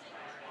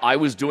I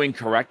was doing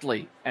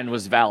correctly and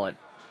was valid.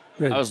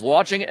 Good. I was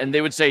watching it and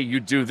they would say, you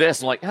do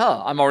this. I'm like,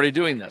 I'm already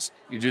doing this.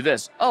 You do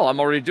this. Oh, I'm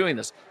already doing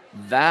this.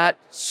 That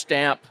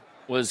stamp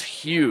was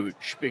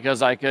huge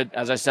because I could,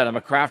 as I said, I'm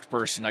a craft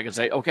person. I could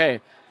say,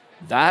 okay,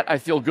 that I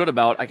feel good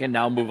about. I can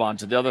now move on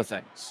to the other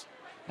things.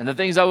 And the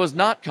things I was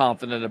not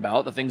confident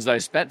about, the things that I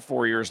spent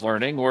 4 years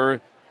learning, were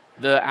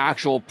the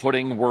actual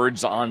putting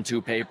words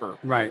onto paper.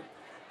 Right.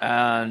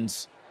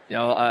 And,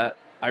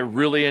 I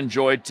really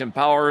enjoyed Tim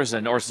Powers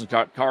and Orson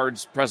Scott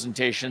Card's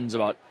presentations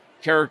about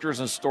characters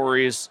and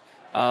stories.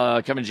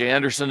 Kevin J.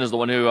 Anderson is the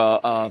one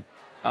who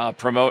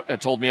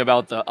told me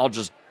about the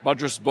Aldous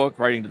Budrus book,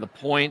 Writing to the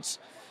Point.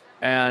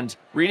 And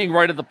reading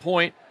Right at the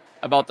Point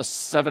about the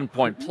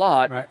 7-point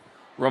plot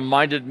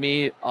reminded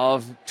me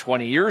of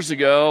 20 years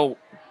ago,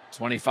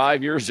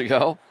 25 years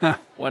ago,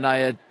 when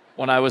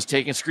I was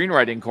taking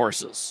screenwriting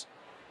courses.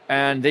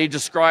 And they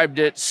described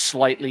it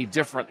slightly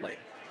differently.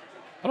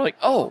 I'm like,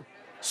 oh,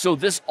 so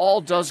this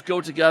all does go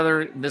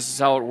together, and this is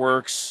how it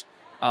works.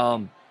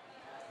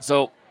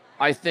 So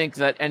I think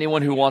that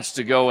anyone who wants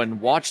to go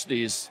and watch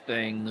these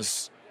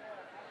things,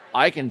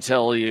 I can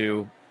tell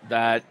you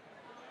that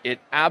it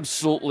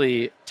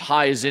absolutely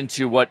ties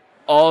into what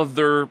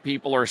other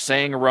people are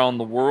saying around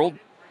the world.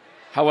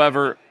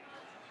 However,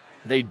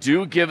 they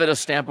do give it a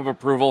stamp of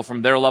approval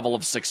from their level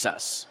of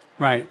success.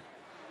 Right.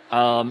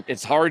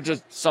 It's hard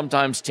to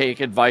sometimes take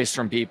advice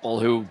from people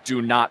who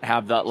do not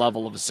have that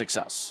level of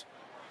success.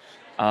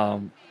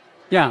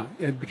 Yeah,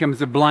 it becomes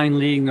the blind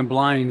leading the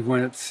blind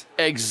when it's...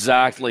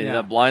 Exactly. Yeah.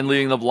 The blind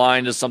leading the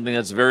blind is something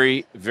that's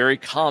very, very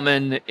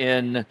common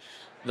in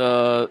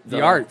the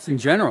arts in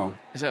general,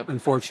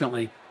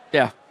 unfortunately.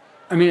 Yeah.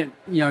 I mean,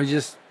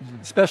 just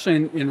especially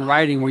in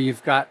writing where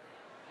you've got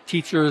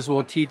teachers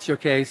will teach,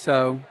 okay,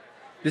 so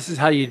this is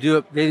how you do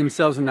it. They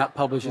themselves are not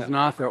published as an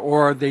author,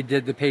 or they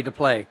did the pay to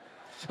play.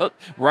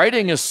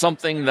 Writing is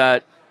something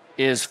that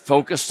is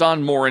focused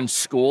on more in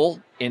school,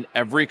 in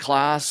every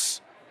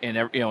class,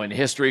 in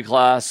history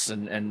class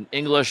and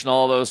English and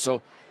all those.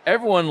 So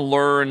everyone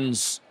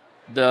learns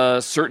the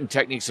certain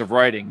techniques of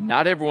writing.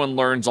 Not everyone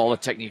learns all the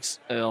techniques,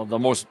 the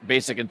most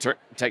basic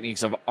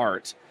techniques of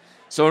art.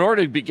 So in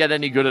order to get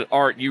any good at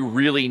art, you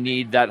really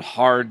need that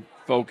hard,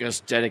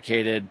 focused,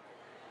 dedicated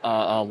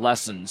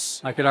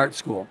lessons. Like at art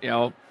school.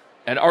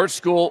 At art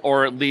school,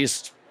 or at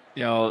least,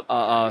 you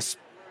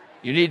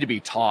need to be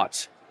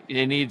taught.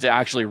 You need to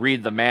actually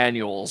read the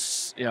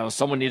manuals.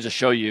 Someone needs to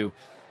show you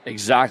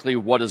exactly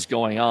what is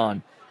going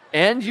on.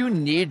 And you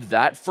need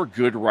that for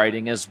good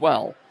writing as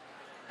well.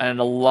 And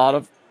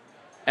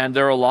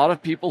there are a lot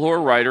of people who are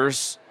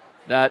writers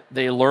that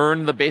they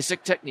learn the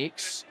basic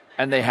techniques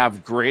and they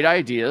have great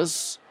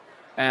ideas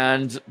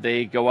and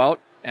they go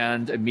out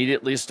and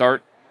immediately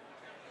start,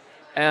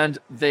 and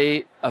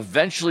they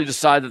eventually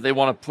decide that they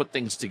want to put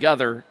things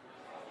together.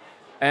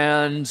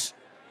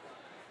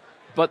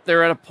 But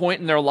they're at a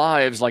point in their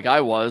lives, like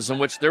I was, in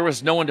which there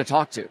was no one to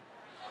talk to.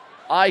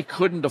 I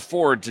couldn't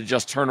afford to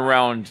just turn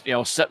around,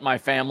 set my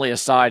family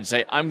aside and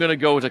say, I'm going to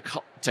go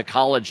to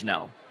college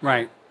now.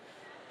 Right.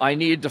 I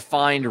need to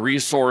find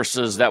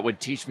resources that would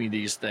teach me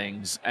these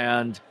things.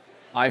 And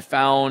I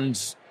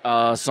found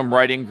some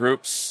writing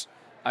groups.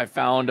 I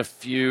found a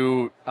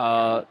few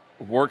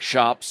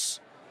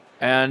workshops.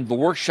 And the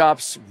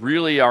workshops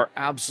really are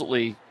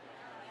absolutely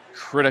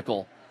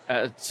critical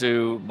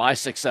to my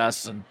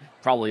success and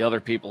probably other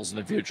people's in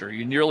the future.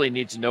 You really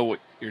need to know what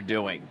you're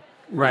doing.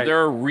 Right. There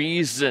are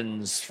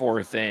reasons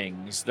for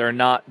things. They're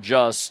not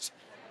just,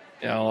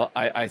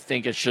 I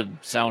think it should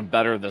sound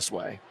better this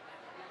way.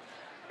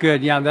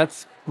 Good. Yeah,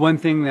 that's one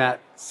thing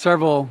that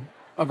several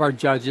of our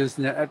judges,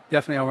 and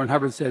definitely L. Ron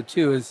Hubbard said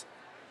too, is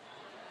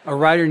a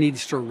writer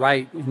needs to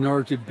write in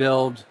order to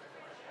build,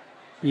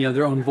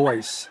 their own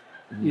voice.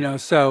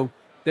 So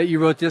that you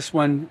wrote this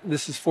one,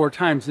 this is 4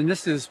 times, and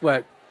this is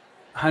what,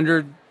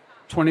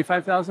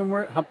 125,000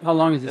 words? How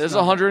long is this? It's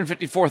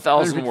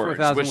 154,000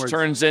 words, which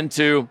turns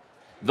into,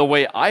 the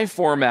way I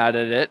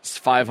formatted it, it's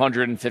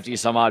 550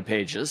 some odd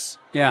pages.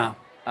 Yeah.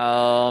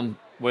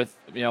 With,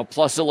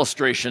 plus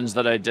illustrations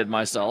that I did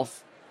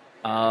myself.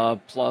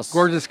 Plus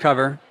gorgeous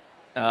cover.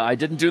 I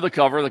didn't do the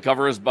cover. The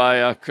cover is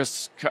by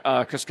Chris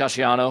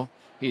Casciano.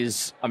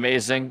 He's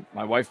amazing.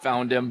 My wife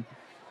found him.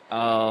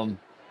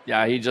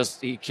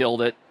 He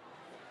killed it.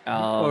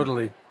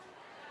 Totally.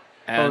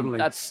 And totally.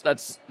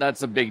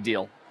 That's a big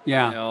deal.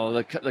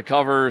 Yeah. The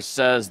cover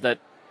says that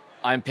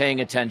I'm paying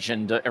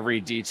attention to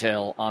every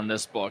detail on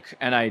this book,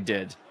 and I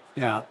did.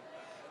 Yeah.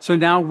 So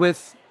now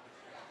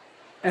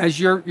as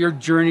your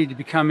journey to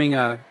becoming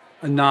a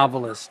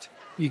novelist,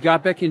 you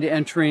got back into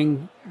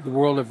entering the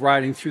world of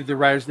writing through the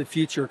Writers of the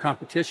Future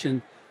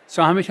competition.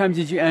 So how many times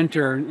did you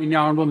enter in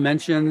honorable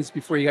mentions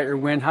before you got your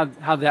win?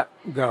 How'd that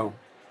go?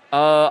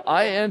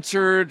 I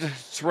entered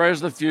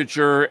Writers of the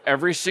Future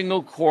every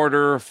single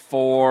quarter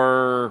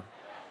for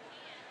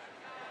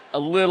a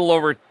little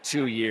over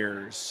 2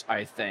 years,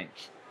 I think.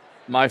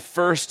 My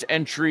first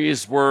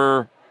entries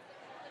were,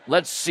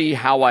 let's see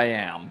how I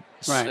am.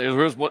 Right. It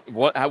was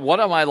what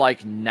am I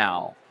like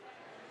now?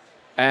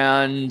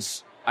 And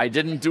I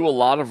didn't do a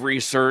lot of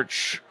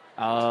research.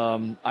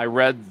 I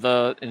read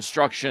the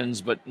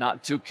instructions, but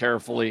not too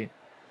carefully.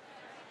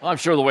 Well, I'm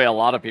sure the way a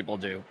lot of people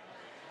do.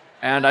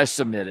 And I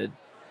submitted.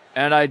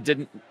 And I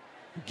didn't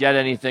get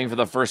anything for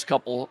the first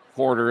couple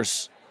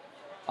quarters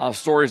of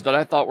stories that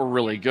I thought were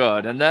really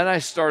good. And then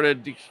as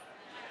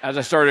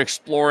I started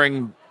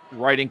exploring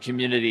writing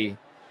community,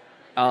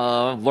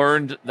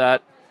 learned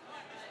that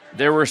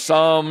there were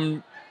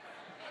some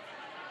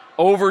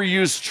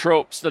overused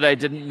tropes that I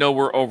didn't know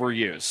were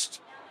overused.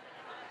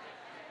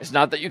 It's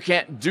not that you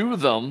can't do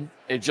them.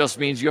 It just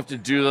means you have to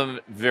do them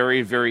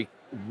very, very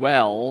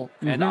well.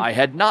 Mm-hmm. And I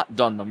had not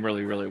done them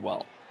really, really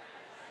well.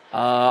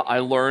 I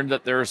learned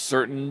that there are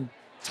certain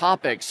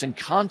topics and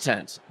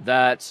content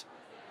that,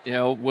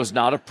 was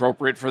not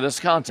appropriate for this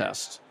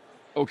contest.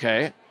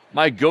 Okay.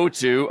 My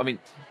go-to,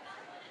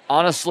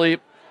 honestly,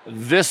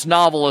 this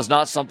novel is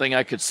not something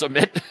I could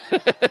submit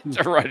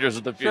to Writers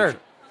of the Future.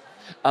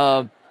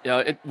 Sure.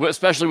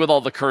 Especially with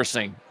all the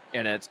cursing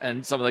in it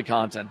and some of the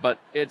content, but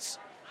it's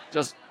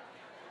just,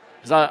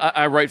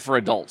 I write for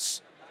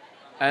adults.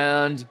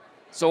 And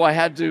so I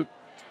had to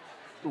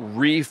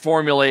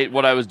reformulate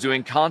what I was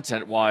doing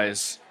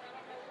content-wise.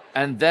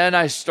 And then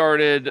I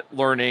started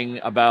learning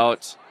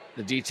about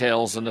the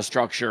details and the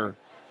structure,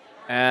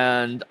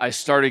 and I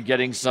started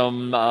getting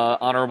some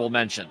honorable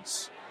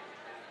mentions.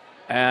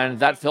 And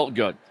that felt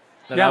good.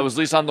 That I was at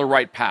least on the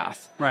right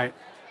path. Right.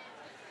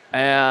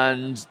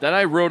 And then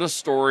I wrote a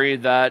story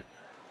that,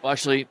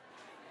 actually,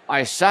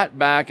 I sat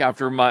back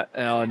after my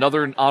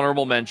another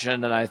honorable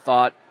mention, and I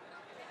thought,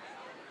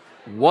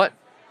 what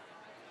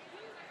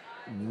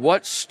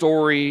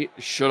story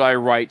should I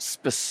write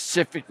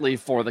specifically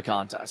for the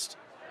contest,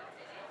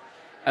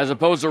 as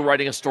opposed to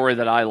writing a story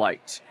that I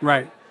liked.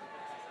 Right.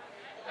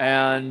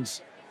 And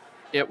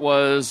it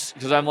was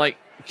because I'm like,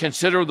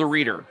 consider the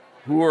reader.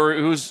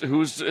 Who's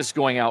this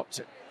going out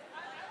to?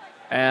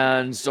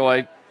 And so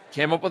I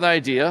came up with an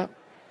idea.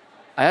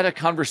 I had a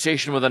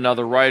conversation with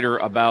another writer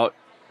about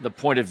the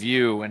point of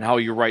view and how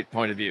you write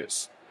point of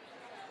views.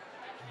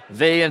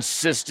 They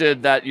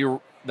insisted that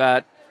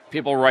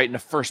people write in a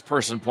first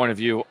person point of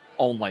view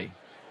only.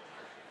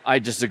 I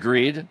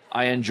disagreed.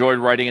 I enjoyed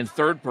writing in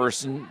third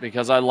person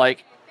because I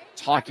like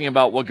talking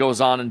about what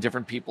goes on in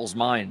different people's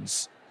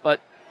minds.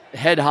 But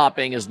head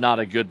hopping is not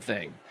a good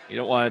thing.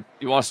 You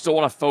still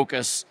want to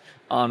focus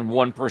on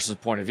one person's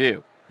point of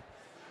view.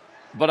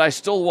 But I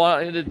still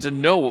wanted to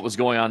know what was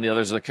going on in the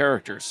others of the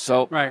characters.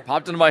 So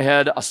popped into my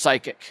head a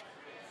psychic.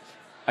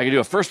 I could do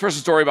a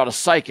first-person story about a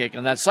psychic,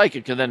 and that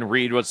psychic can then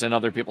read what's in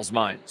other people's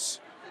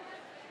minds.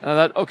 And I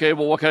thought, okay,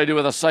 well, what can I do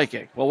with a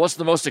psychic? Well, what's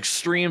the most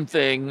extreme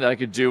thing that I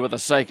could do with a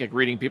psychic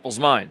reading people's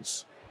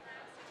minds?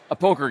 A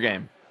poker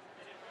game.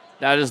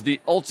 That is the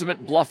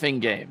ultimate bluffing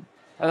game.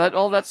 I thought,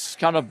 oh, that's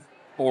kind of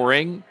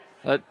boring.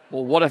 Well,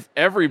 what if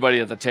everybody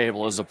at the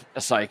table is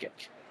a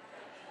psychic?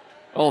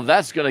 Well,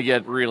 that's going to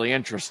get really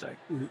interesting.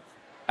 Mm-hmm.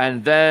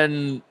 And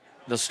then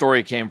the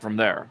story came from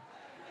there.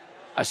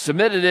 I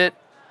submitted it,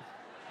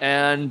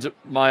 and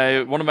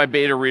one of my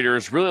beta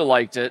readers really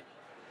liked it.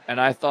 And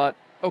I thought,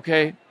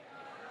 okay,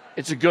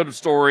 it's a good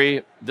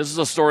story. This is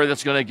a story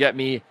that's going to get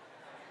me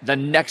the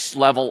next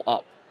level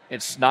up.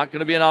 It's not going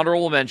to be an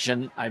honorable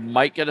mention. I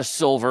might get a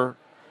silver.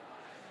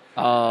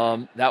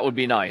 That would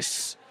be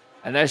nice.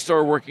 And then I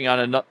started working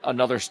on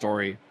another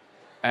story,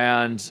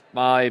 and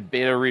my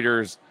beta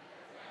readers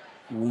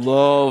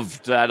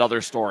loved that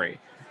other story.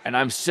 And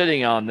I'm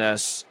sitting on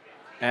this,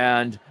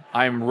 and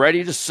I'm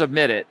ready to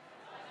submit it.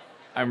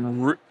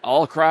 I'm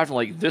all crafting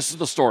like, this is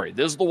the story.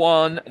 This is the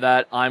one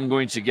that I'm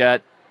going to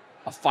get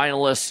a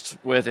finalist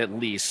with at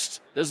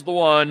least. This is the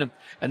one.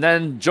 And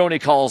then Joni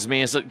calls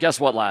me and said, guess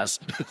what, Laz?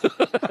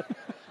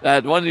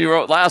 That one you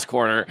wrote last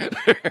quarter,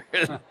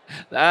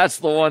 that's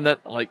the one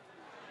that, like,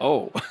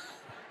 oh.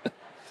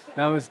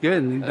 That was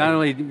good. And not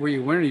only were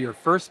you winner, your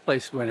first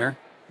place winner.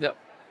 Yep.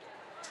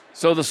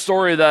 So the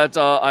story that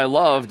I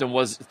loved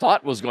and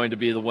thought was going to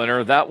be the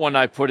winner, that one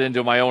I put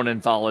into my own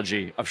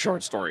anthology of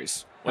short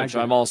stories, which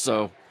I'm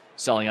also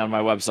selling on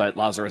my website,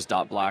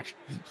 lazarus.black.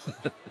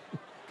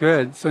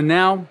 Good. So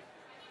now,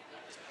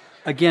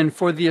 again,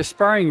 for the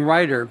aspiring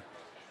writer,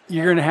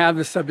 you're going to have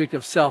the subject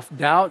of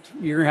self-doubt.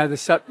 You're going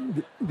to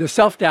have the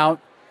self-doubt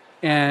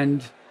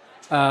and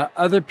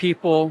other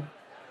people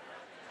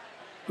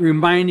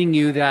reminding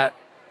you that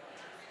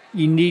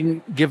you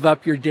needn't give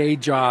up your day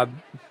job.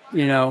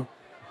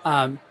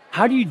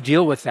 How do you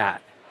deal with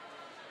that?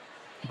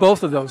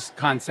 Both of those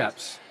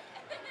concepts.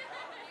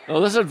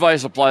 Well, this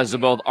advice applies to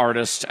both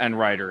artists and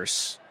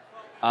writers.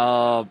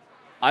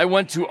 I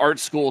went to art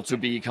school to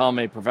become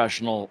a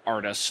professional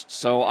artist.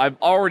 So I've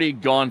already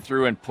gone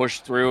through and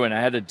pushed through, and I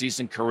had a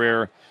decent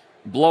career,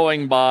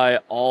 blowing by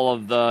all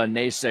of the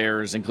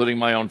naysayers, including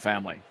my own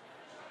family.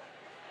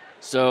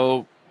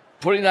 So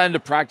putting that into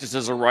practice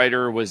as a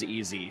writer was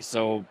easy.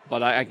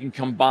 But I can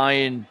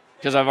combine,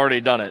 because I've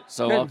already done it.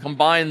 So I'll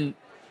combine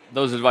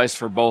those advice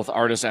for both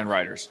artists and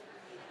writers.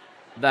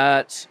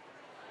 That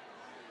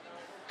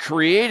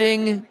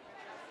creating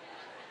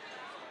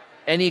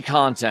any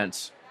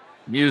content,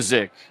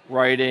 music,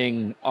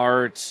 writing,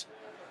 art,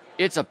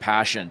 it's a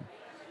passion.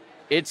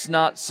 It's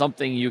not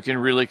something you can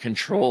really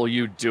control.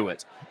 You do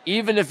it.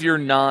 Even if you're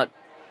not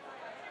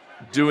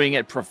doing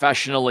it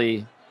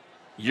professionally,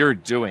 you're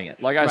doing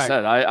it. Like I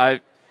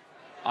said,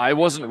 I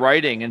wasn't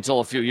writing until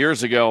a few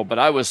years ago, but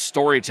I was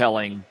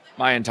storytelling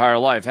my entire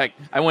life. Heck,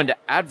 I went to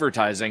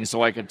advertising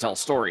so I could tell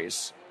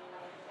stories.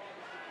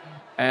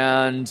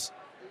 And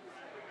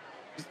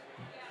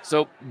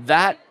so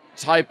that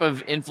type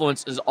of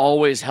influence is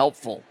always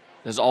helpful.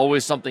 There's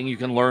always something you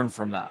can learn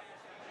from that.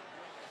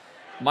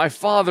 My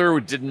father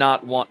did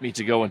not want me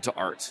to go into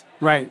art.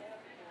 Right.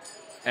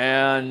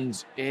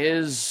 And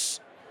his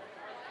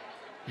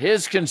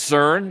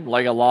concern,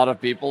 like a lot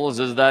of people's,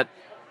 is that,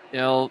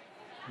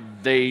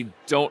 they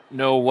don't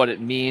know what it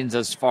means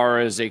as far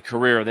as a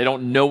career. They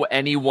don't know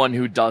anyone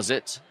who does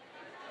it.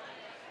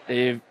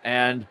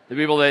 And the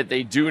people that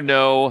they do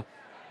know,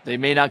 they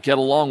may not get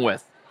along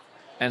with.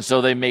 And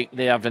so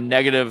they have a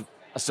negative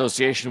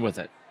association with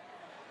it.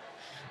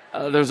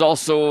 There's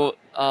also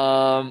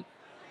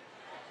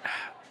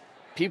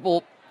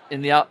people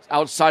in the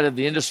outside of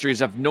the industries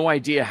have no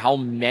idea how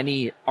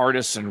many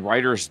artists and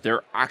writers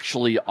there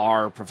actually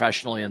are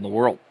professionally in the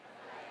world.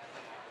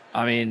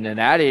 I mean, an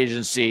ad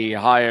agency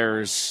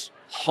hires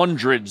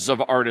hundreds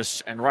of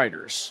artists and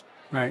writers.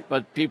 Right.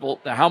 But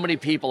how many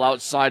people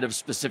outside of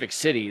specific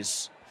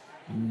cities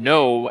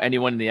know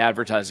anyone in the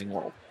advertising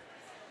world?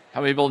 How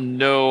many people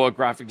know a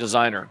graphic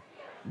designer?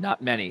 Not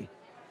many.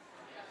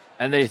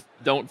 And they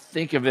don't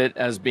think of it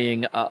as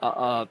being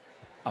a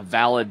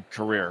valid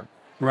career.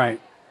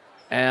 Right.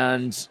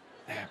 And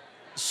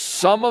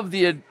some of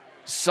the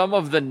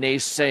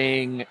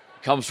naysaying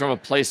comes from a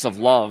place of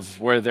love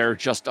where they're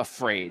just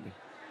afraid.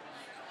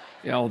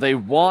 They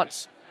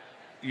want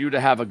you to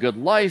have a good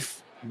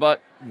life,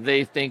 but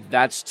they think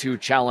that's too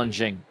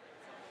challenging.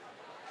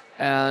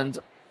 And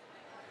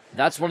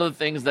that's one of the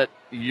things that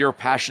your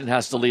passion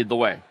has to lead the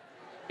way.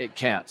 It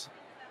can't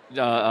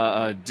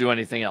do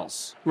anything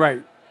else.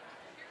 Right.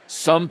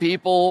 Some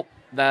people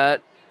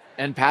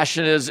and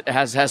passion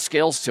has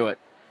scales to it.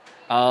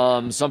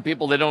 Some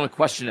people, they don't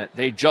question it.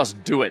 They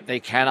just do it.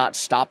 They cannot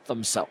stop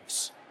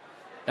themselves.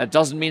 That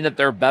doesn't mean that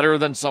they're better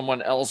than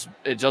someone else.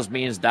 It just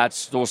means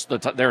that's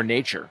their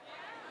nature.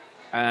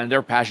 And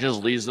their passion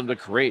just leads them to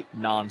create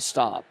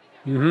nonstop.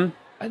 Mm-hmm.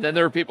 And then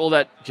there are people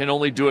that can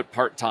only do it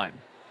part-time.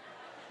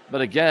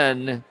 But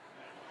again,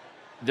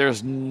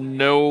 there's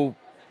no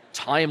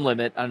time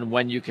limit on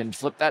when you can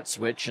flip that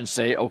switch and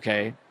say,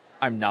 okay,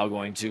 I'm now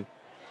going to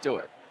do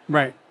it.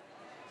 Right.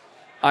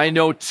 I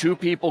know two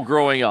people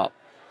growing up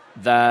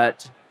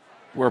that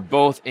were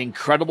both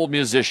incredible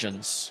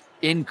musicians,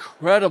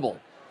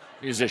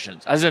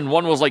 as in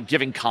one was like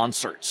giving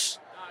concerts,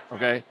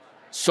 okay?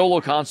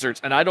 Solo concerts.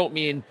 And I don't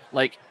mean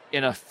like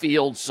in a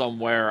field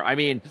somewhere. I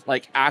mean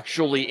like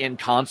actually in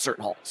concert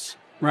halls.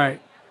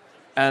 Right.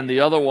 And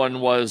the other one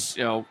was,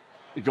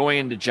 going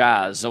into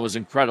jazz. It was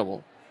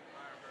incredible.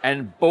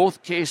 And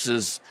both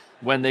cases,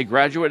 when they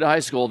graduated high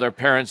school, their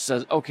parents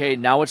said, okay,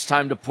 now it's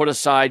time to put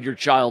aside your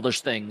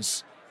childish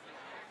things.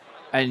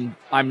 And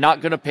I'm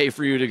not going to pay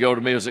for you to go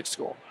to music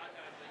school.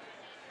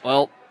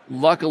 Well,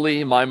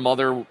 luckily, my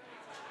mother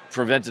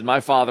prevented my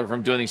father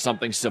from doing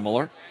something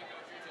similar.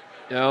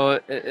 There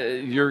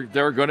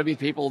are going to be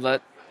people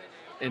that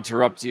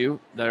interrupt you,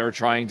 that are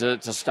trying to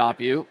stop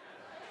you.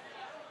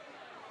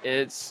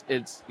 You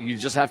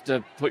just have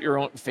to put your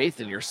own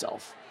faith in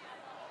yourself.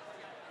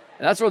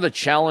 And that's where the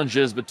challenge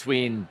is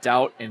between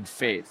doubt and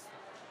faith.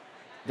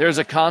 There's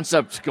a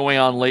concept going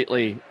on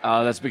lately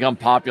that's become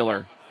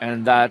popular,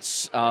 and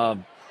that's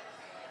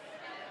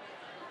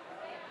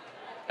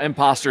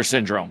imposter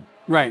syndrome.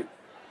 Right.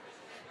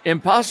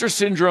 Imposter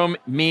syndrome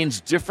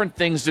means different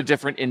things to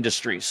different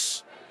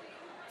industries.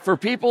 For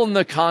people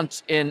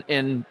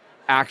in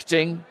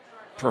acting,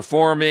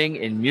 performing,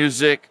 in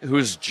music,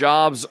 whose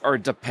jobs are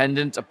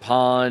dependent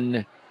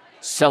upon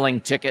selling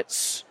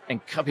tickets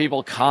and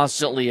people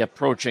constantly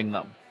approaching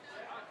them,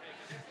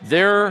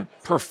 their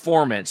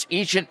performance,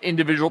 each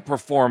individual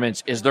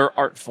performance, is their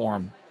art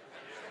form.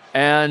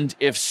 And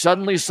if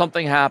suddenly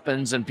something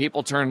happens and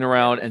people turn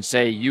around and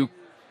say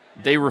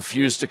they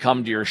refuse to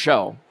come to your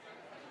show,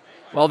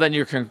 well, then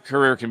your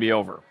career can be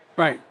over.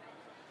 Right.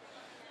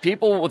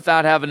 People with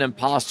that have an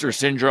imposter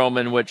syndrome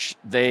in which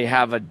they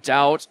have a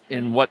doubt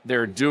in what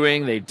they're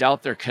doing. They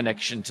doubt their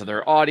connection to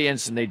their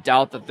audience, and they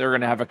doubt that they're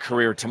going to have a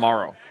career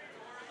tomorrow.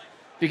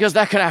 Because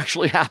that can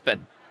actually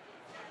happen.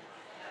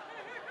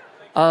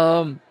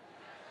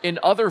 In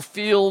other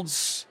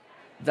fields,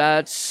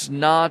 this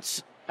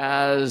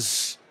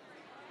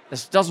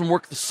doesn't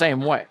work the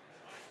same way.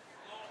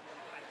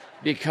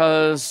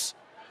 Because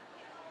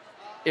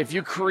if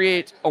you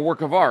create a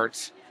work of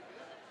art,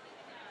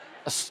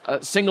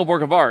 a single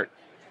work of art,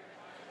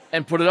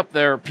 and put it up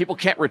there, people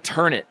can't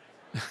return it.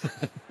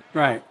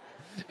 Right.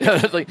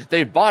 Like,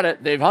 they bought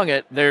it, they've hung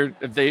it,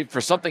 if for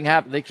something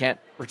happened, they can't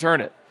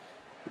return it.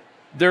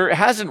 There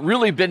hasn't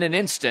really been an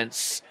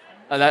instance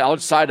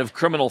outside of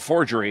criminal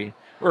forgery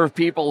where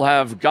people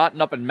have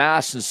gotten up en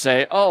masse and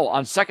say, oh,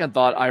 on second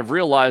thought, I've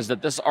realized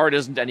that this art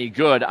isn't any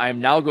good.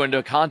 I'm now going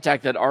to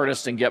contact that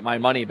artist and get my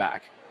money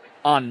back.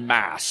 En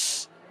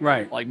masse.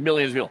 Right. Like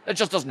millions of people. It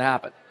just doesn't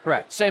happen.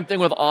 Correct. Same thing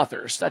with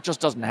authors. That just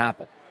doesn't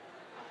happen.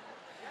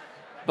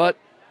 But,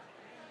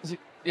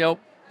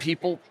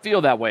 people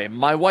feel that way.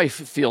 My wife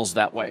feels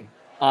that way,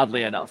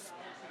 oddly enough.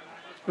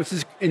 Which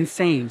is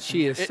insane.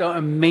 She is so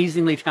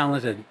amazingly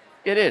talented.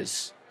 It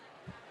is.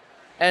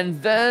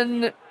 And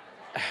then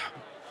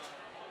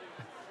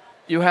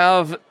you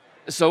have,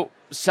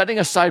 setting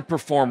aside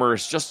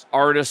performers, just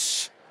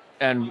artists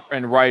and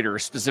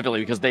writers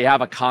specifically, because they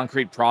have a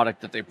concrete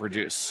product that they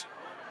produce.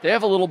 They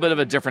have a little bit of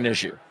a different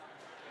issue.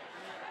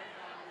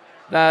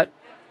 That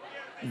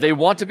they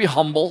want to be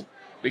humble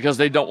because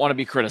they don't want to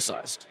be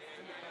criticized.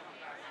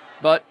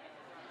 But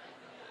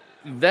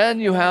then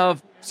you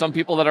have some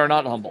people that are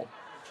not humble.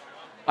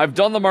 I've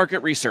done the market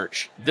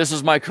research. This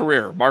is my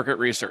career, market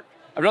research.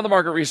 I've done the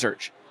market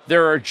research.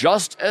 There are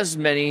just as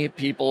many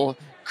people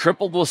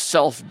crippled with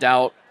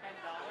self-doubt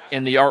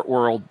in the art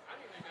world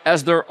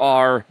as there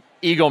are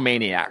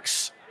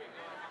egomaniacs.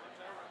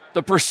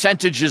 The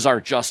percentages are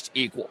just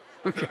equal.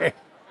 Okay.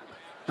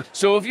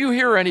 So if you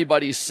hear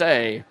anybody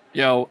say,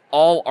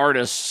 all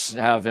artists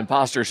have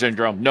imposter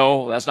syndrome,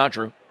 no, that's not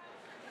true.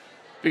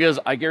 Because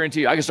I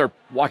guarantee you, I can start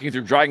walking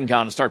through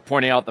DragonCon and start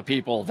pointing out the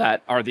people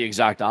that are the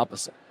exact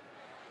opposite.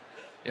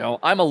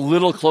 I'm a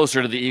little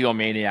closer to the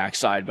egomaniac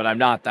side, but I'm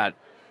not that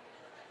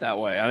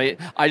way. I mean,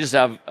 I just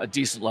have a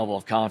decent level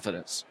of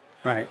confidence.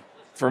 Right.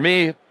 For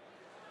me,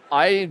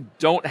 I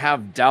don't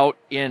have doubt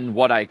in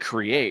what I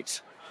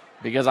create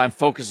because I'm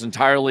focused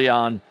entirely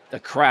on the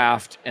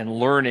craft and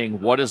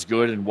learning what is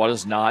good and what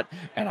is not,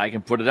 and I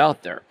can put it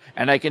out there.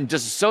 And I can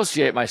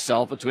disassociate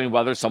myself between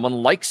whether someone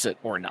likes it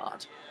or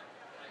not.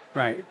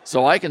 Right.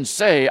 So I can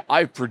say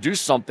I've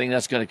produced something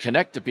that's going to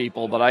connect to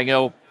people, but I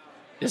go,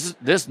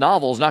 this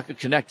novel is not going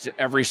to connect to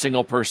every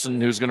single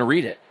person who's going to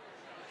read it.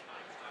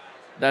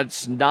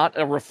 That's not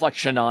a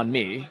reflection on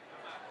me.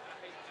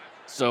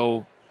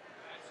 So,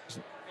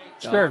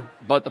 sure.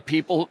 But the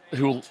people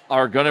who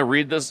are going to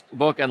read this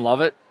book and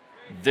love it,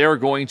 they're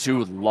going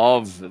to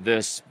love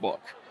this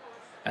book.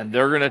 And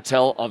they're going to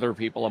tell other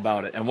people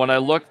about it. And when I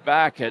look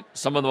back at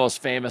some of the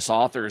most famous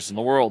authors in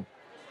the world,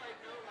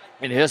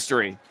 in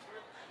history,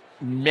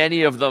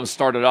 many of them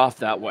started off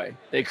that way.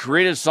 They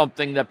created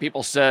something that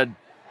people said,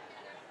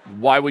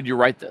 why would you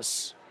write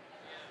this?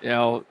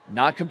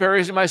 Not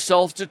comparing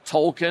myself to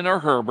Tolkien or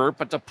Herbert,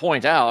 but to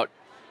point out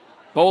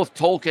both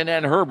Tolkien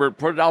and Herbert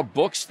put out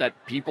books that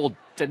people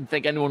didn't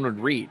think anyone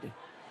would read.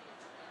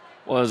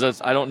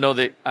 I don't know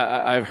that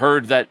I've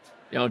heard that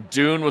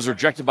Dune was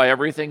rejected by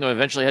everything and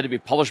eventually had to be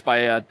published by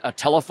a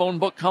telephone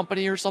book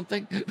company or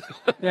something.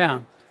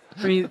 Yeah.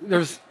 I mean,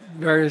 there's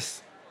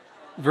various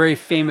very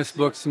famous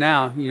books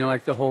now,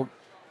 like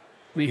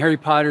Harry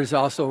Potter's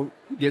also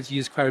gets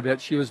used quite a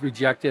bit. She was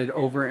rejected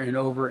over and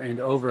over and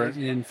over,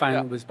 and then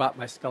finally was bought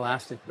by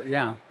Scholastic. But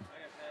yeah.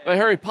 But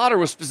Harry Potter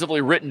was specifically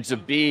written to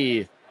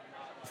be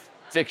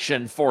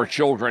fiction for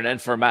children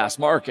and for mass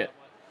market.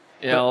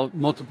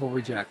 Multiple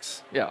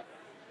rejects. Yeah.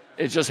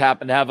 It just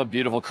happened to have a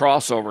beautiful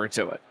crossover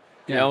to it.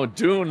 Yeah.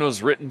 Dune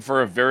was written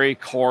for a very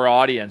core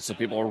audience of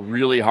people who are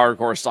really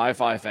hardcore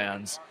sci-fi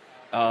fans.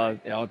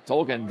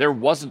 Tolkien, there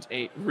wasn't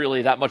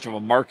really that much of a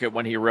market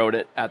when he wrote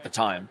it at the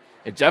time.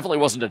 It definitely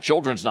wasn't a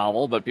children's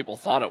novel, but people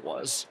thought it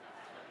was.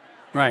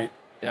 Right.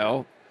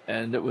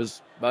 And it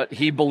was, but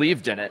he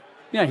believed in it.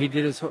 Yeah, he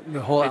did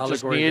the whole It allegory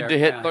just needed there. to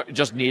hit, Yeah.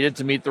 just needed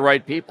to meet the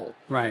right people.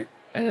 Right.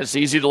 And it's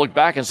easy to look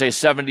back and say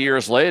 70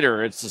 years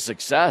later, it's a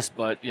success.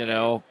 But,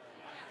 and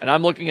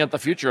I'm looking at the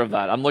future of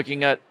that. I'm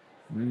looking at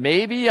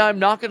maybe I'm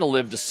not going to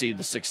live to see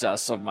the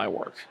success of my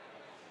work.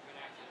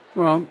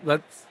 Well,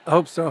 let's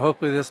hope so.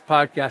 Hopefully this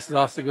podcast is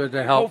also going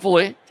to help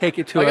Hopefully. take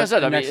it to Like I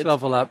said, the next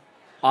level up.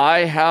 I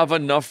have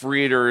enough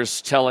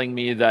readers telling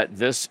me that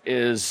this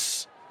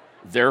is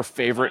their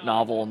favorite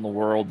novel in the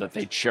world, that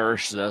they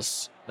cherish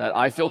this, that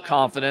I feel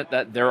confident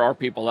that there are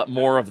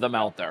more of them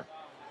out there.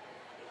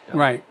 Yeah.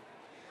 Right.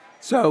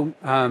 So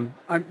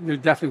there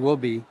definitely will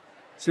be.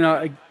 So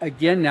now,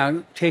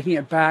 again, taking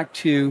it back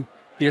to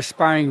the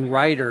aspiring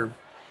writer.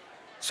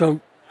 So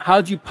how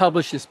did you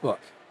publish this book?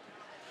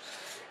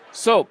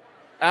 So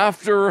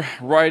after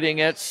writing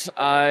it,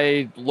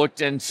 I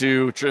looked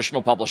into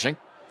traditional publishing.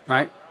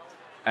 Right.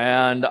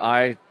 And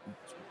I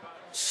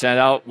sent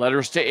out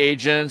letters to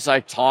agents.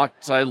 I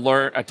talked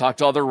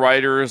to other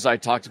writers. I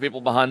talked to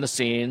people behind the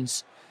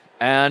scenes.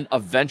 And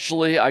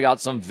eventually I got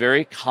some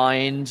very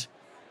kind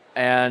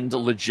and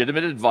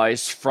legitimate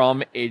advice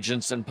from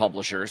agents and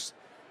publishers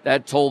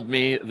that told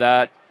me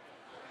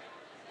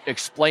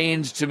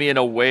explained to me in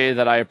a way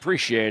that I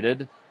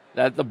appreciated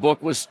that the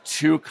book was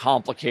too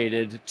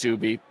complicated to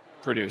be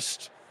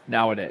produced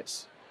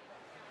nowadays.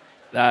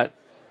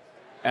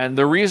 And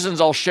the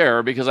reasons I'll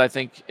share, because I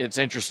think it's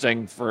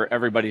interesting for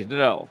everybody to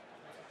know.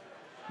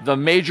 The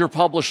major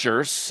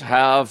publishers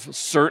have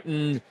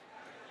certain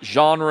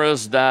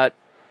genres that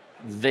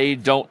they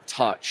don't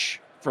touch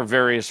for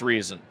various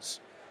reasons.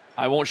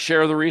 I won't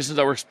share the reasons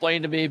that were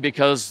explained to me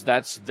because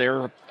that's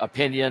their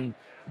opinion,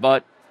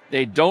 but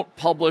they don't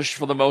publish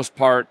for the most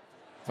part,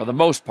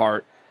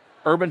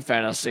 urban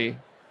fantasy.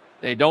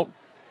 They don't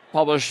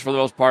publish for the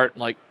most part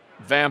like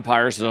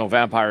vampires. There's no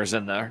vampires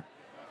in there.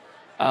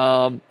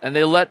 And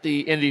they let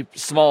the indie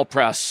small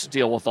press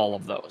deal with all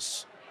of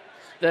those.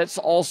 That's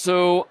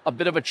also a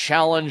bit of a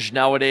challenge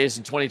nowadays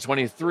in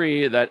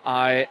 2023 that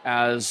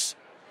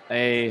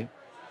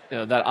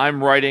that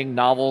I'm writing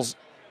novels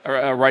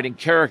or writing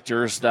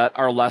characters that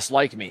are less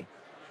like me.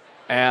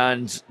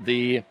 And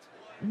the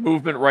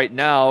movement right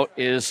now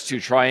is to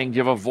try and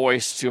give a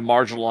voice to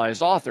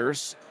marginalized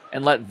authors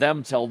and let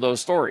them tell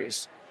those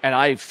stories. And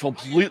I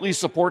completely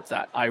support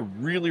that. I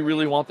really,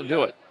 really want to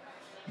do it.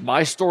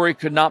 My story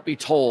could not be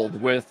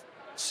told with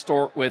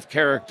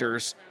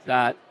characters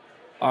that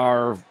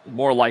are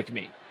more like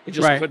me. It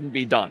just couldn't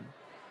be done.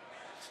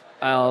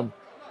 And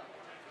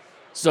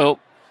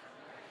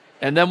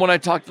then when I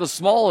talked to the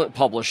small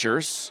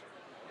publishers,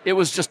 it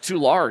was just too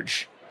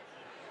large.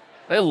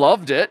 They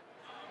loved it,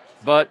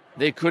 but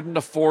they couldn't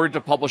afford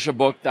to publish a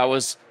book that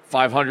was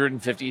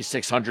 550,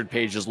 600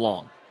 pages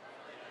long.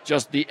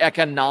 Just the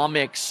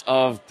economics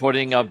of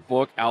putting a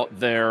book out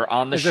there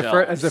on the shelf.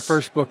 As the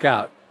first book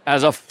out.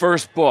 As a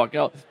first book.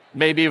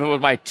 Maybe if it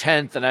was my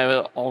 10th and I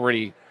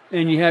already...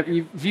 And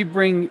if you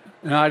bring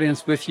an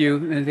audience with you,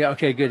 and they,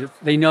 okay, good.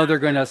 They know they're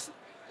going to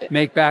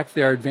make back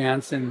their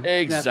advance. And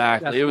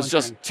exactly. That's it was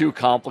just too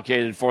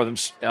complicated for them.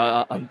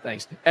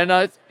 Thanks. And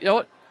you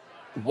know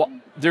what?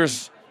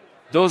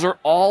 Those are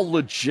all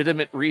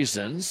legitimate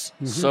reasons.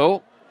 Mm-hmm.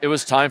 So it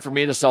was time for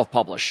me to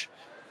self-publish.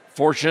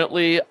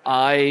 Fortunately,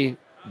 I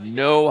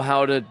know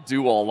how to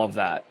do all of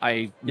that.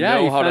 I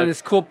know how to.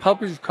 This cool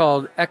publisher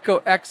called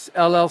Echo X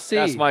LLC.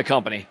 That's my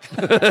company.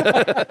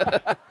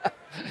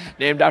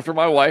 Named after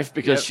my wife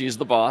because she's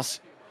the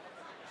boss.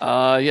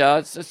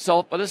 It's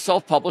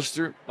self-published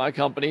through my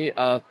company.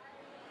 But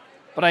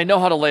I know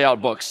how to lay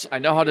out books. I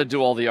know how to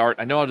do all the art.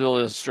 I know how to do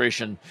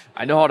illustration.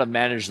 I know how to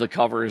manage the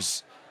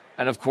covers.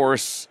 And of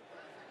course,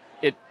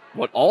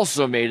 what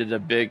also made it a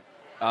big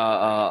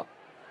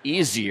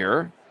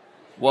easier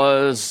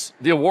was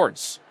the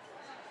awards.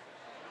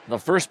 The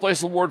first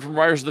place award from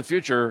Writers of the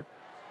Future,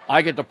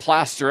 I get to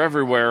plaster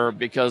everywhere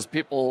because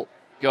people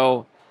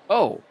go,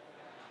 oh,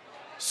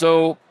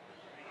 so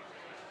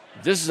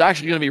this is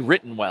actually going to be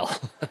written well.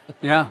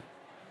 Yeah.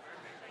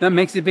 That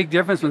makes a big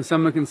difference when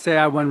someone can say,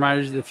 I won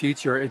Writers of the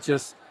Future. It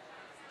just,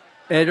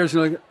 editors,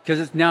 because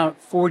it's now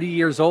 40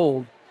 years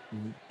old,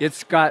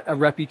 it's got a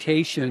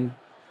reputation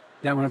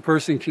that when a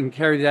person can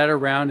carry that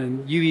around,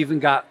 and you even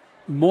got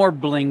more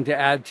bling to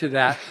add to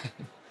that.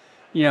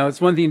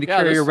 It's one thing to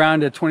carry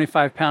around a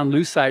 25-pound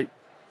lucite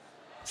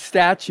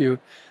statue,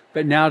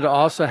 but now to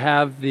also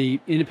have the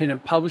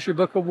Independent Publisher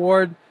Book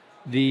Award,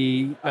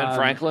 the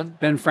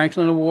Ben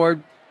Franklin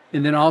Award,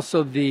 and then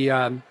also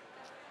the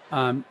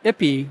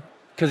IPPY,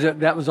 because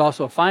that was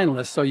also a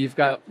finalist. So you've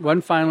got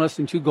one finalist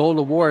and 2 gold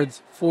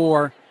awards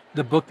for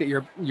the book that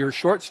your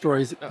short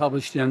stories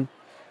published in.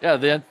 Yeah,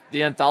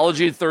 the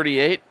Anthology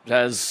 38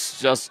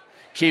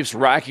 keeps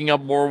racking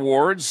up more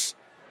awards.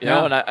 You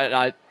know, and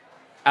I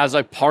as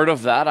a part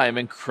of that, I am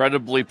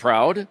incredibly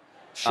proud.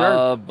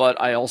 Sure. But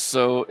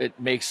it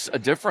makes a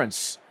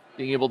difference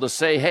being able to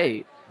say,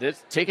 hey,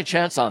 take a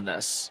chance on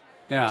this.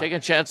 Yeah. Take a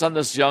chance on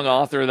this young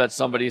author that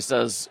somebody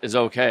says is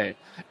okay.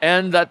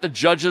 And that the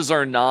judges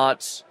are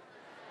not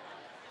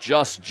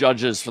just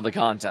judges for the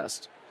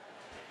contest.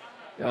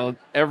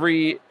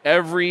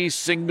 every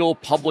single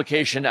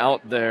publication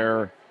out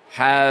there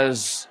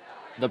has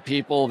the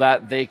people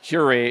that they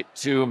curate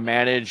to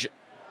manage,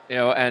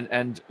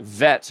 and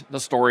vet the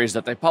stories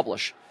that they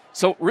publish.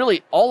 So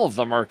really, all of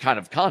them are kind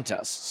of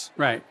contests,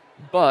 Right.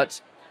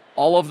 but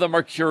all of them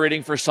are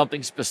curating for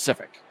something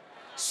specific,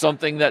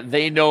 something that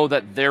they know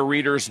that their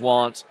readers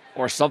want,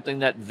 or something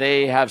that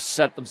they have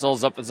set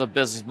themselves up as a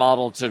business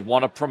model to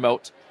want to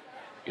promote.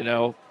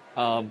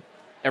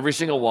 Every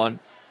single one.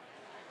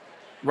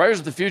 Writers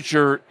of the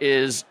Future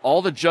is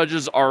all the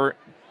judges are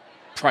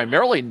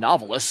primarily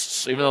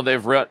novelists, even though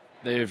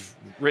they've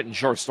written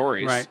short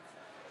stories. Right.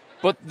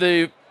 But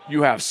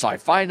you have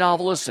sci-fi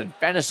novelists and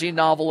fantasy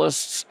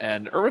novelists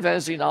and urban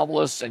fantasy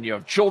novelists, and you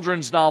have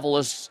children's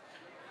novelists,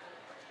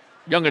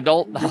 young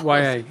adult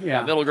novelists,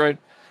 YA, middle grade.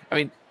 I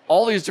mean,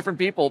 all these different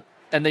people,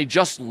 and they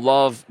just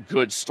love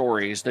good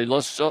stories. They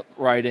love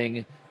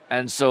writing,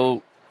 and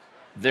so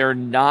they're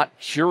not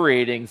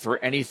curating for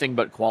anything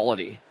but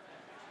quality.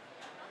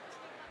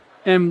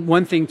 And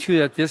one thing too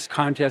that this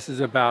contest is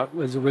about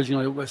was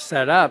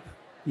set up,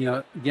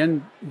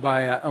 again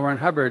by L. Ron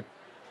Hubbard,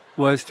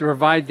 was to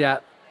provide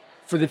that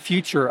for the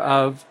future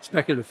of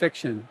speculative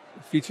fiction,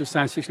 future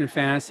science fiction and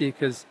fantasy,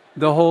 because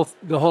the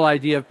whole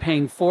idea of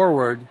paying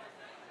forward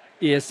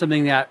is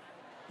something that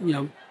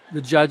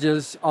the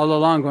judges all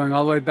along, going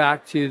all the way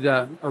back to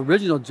the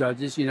original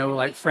judges,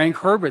 like Frank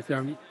Herbert,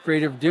 the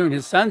creator of Dune.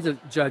 His son's a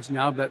judge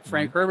now, but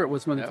Frank Herbert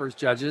was one of the first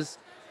judges.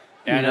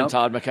 And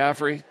Todd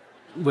McCaffrey.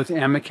 With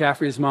Anne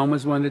McCaffrey, his mom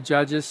was one of the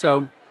judges.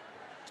 So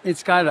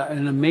it's got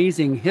an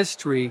amazing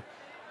history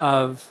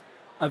of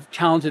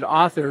talented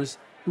authors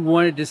who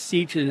wanted to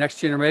see to the next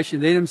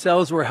generation. They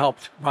themselves were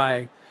helped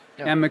by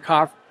Anne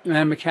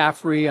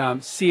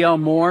McCaffrey. C.L.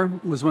 Moore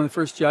was one of the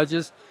first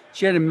judges.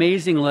 She had an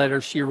amazing letter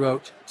she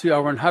wrote to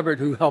L. Ron Hubbard,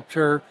 who helped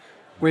her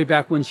way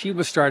back when she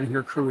was starting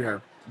her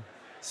career.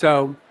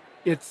 So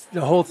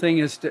the whole thing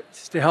is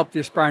to help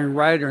the aspiring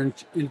writer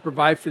and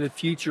provide for the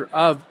future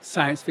of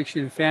science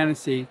fiction and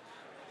fantasy,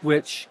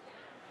 which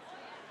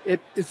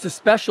it's a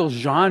special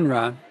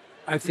genre,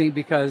 I think,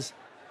 because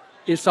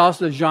it's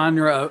also a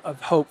genre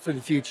of hope for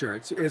the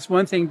future. It's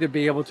one thing to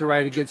be able to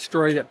write a good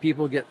story that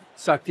people get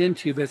sucked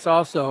into, but it's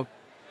also,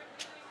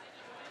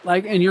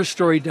 like, and your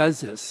story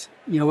does this,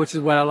 which is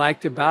what I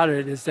liked about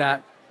it, is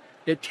that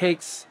it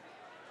takes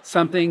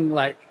something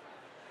like,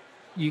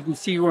 you can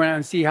see around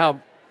and see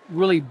how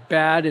really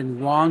bad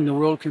and wrong the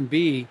world can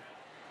be,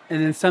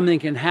 and then something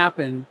can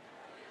happen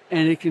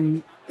and it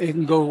can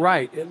go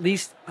right, at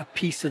least a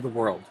piece of the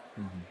world.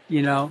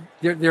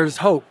 There's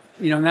hope,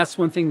 and that's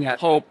one thing that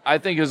hope, I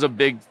think,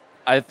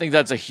 I think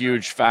that's a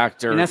huge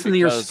factor. And that's something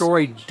your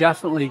story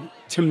definitely,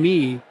 to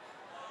me,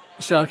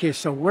 said, okay,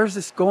 so where's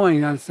this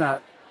going? And it's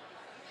not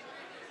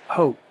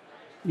hope.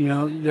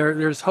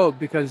 There's hope,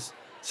 because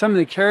some of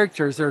the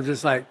characters are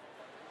just like,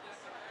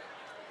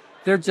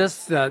 they're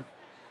just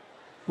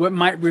what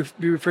might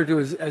be referred to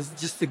as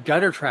just the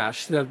gutter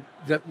trash, the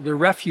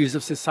refuse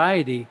of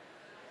society,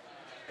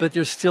 but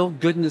there's still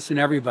goodness in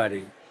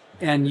everybody.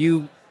 And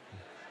you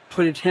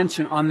put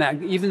attention on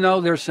that, even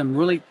though there's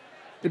the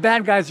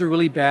bad guys are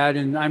really bad,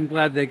 and I'm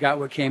glad they got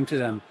what came to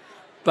them.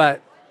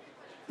 But,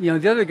 the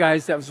other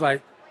guys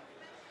that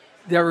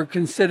were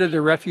considered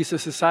the refuse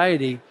of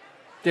society,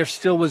 there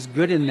still was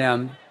good in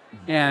them,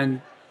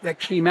 and that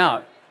came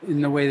out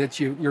in the way that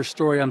your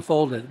story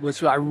unfolded,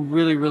 which I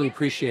really, really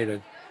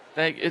appreciated.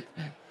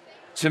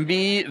 To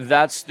me,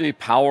 that's the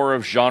power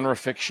of genre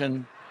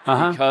fiction,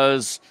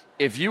 because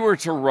if you were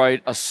to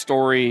write a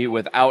story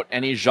without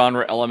any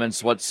genre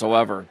elements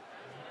whatsoever,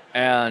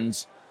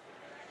 and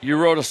you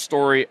wrote a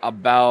story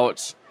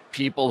about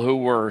people who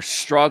were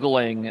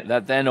struggling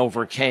that then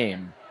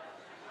overcame,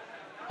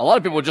 a lot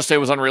of people would just say it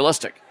was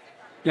unrealistic.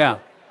 Yeah.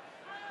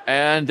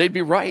 And they'd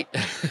be right,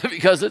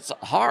 because it's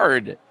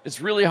hard.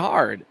 It's really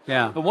hard.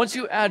 Yeah. But once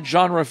you add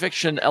genre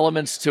fiction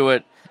elements to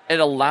it, it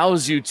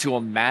allows you to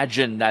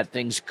imagine that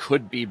things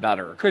could be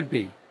better. Could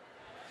be.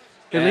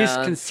 At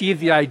least conceive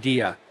the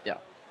idea. Yeah.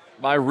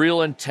 My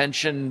real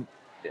intention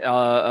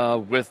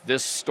with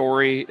this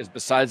story is,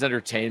 besides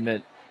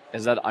entertainment,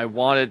 is that I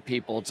wanted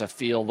people to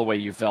feel the way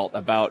you felt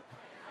about,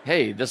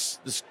 hey, this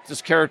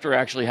character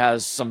actually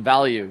has some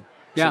value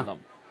to them.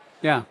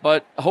 Yeah.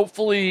 But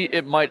hopefully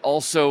it might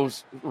also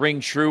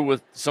ring true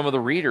with some of the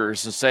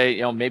readers to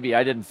say, maybe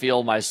I didn't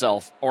feel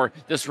myself, or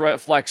this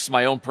reflects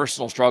my own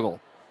personal struggle.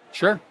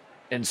 Sure.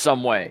 In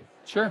some way.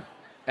 Sure.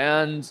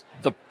 And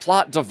the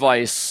plot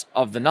device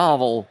of the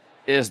novel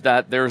is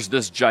that there's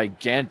this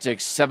gigantic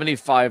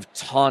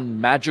 75-ton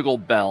magical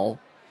bell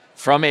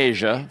from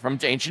Asia, from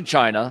ancient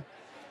China,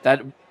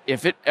 that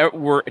if it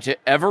were to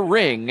ever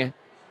ring,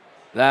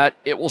 that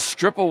it will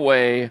strip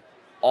away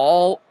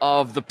all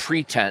of the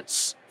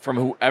pretense from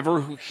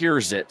whoever who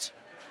hears it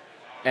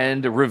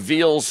and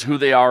reveals who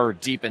they are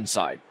deep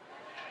inside.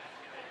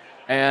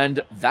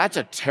 And that's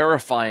a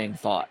terrifying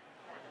thought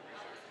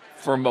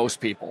for most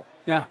people.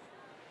 Yeah.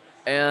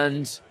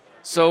 And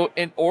so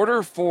in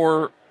order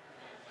for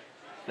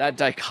that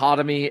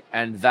dichotomy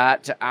and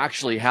that to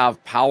actually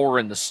have power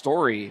in the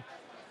story,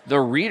 the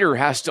reader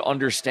has to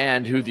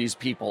understand who these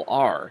people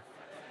are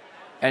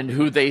and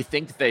who they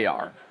think they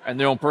are and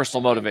their own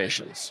personal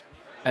motivations.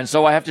 And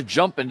so I have to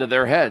jump into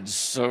their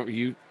heads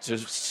to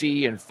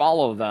see and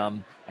follow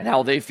them and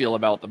how they feel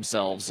about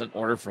themselves in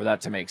order for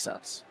that to make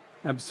sense.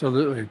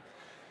 Absolutely.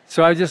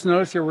 So I just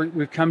noticed here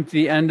we've come to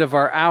the end of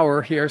our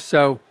hour here.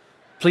 So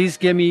please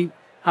give me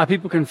how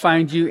people can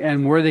find you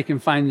and where they can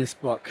find this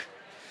book.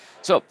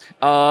 So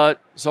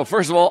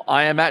first of all,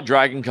 I am at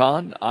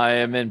DragonCon. I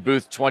am in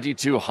booth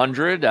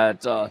 2200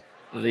 at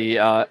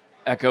the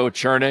Echo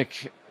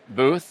Chernick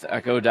booth,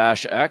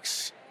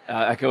 Echo-X.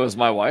 Echo is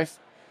my wife.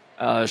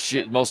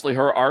 Mostly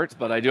her art,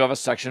 but I do have a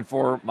section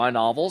for my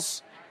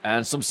novels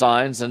and some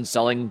signs and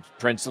selling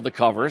prints of the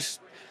covers.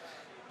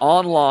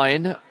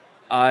 Online,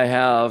 I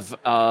have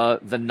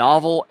the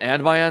novel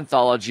and my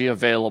anthology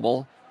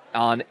available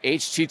on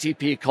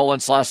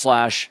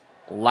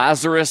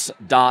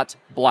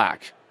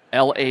http://lazarus.black,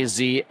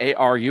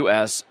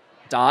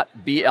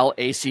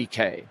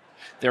 LAZARUS.BLACK.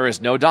 There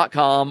is no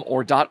 .com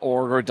or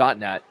 .org or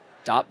 .net.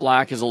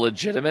 .black is a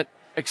legitimate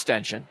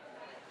extension.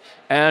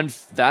 And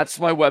that's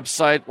my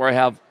website where I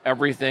have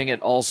everything.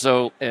 It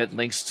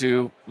links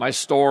to my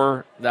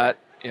store that,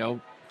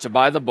 to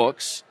buy the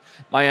books.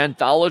 My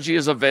anthology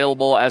is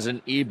available as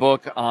an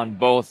ebook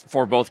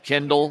for both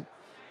Kindle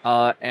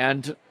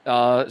and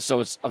so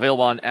it's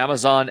available on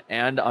Amazon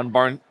and on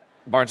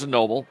Barnes &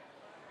 Noble.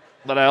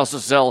 But I also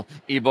sell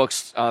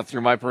ebooks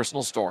through my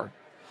personal store.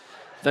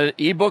 The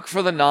ebook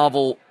for the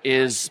novel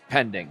is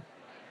pending.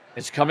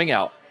 It's coming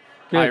out.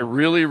 Good. I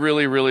really,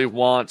 really, really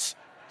want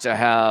to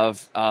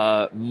have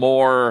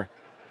more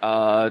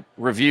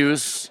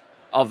reviews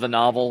of the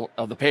novel,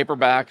 of the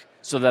paperback,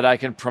 so that I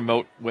can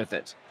promote with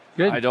it.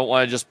 Good. I don't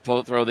want to just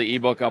throw the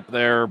ebook up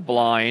there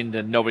blind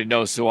and nobody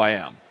knows who I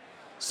am.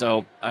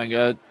 So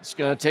it's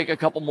going to take a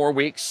couple more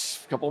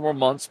weeks, a couple more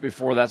months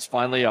before that's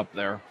finally up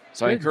there.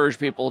 So Good. I encourage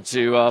people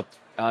to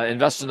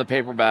invest in the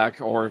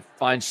paperback or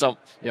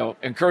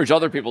encourage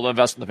other people to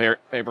invest in the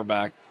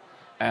paperback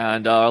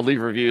and leave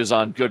reviews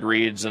on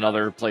Goodreads and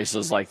other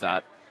places like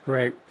that.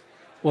 Great.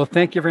 Well,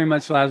 thank you very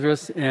much,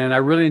 Lazarus. And I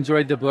really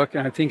enjoyed the book,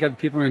 and I think other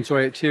people will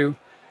enjoy it too.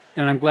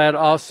 And I'm glad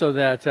also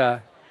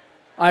that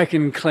I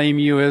can claim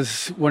you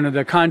as one of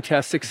the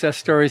contest success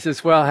stories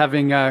as well,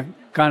 having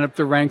gone up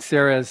the ranks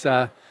there as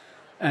an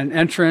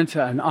entrant,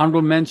 an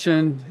honorable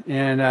mention,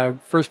 and a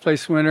first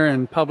place winner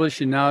and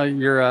published, and now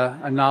you're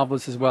a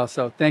novelist as well.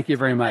 So thank you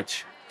very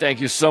much. Thank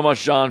you so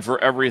much, John,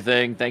 for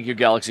everything. Thank you,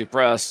 Galaxy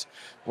Press,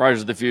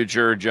 Writers of the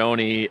Future,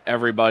 Joni,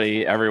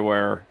 everybody,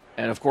 everywhere.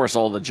 And, of course,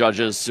 all the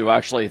judges who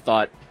actually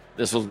thought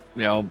this was,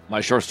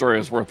 my short story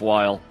was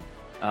worthwhile.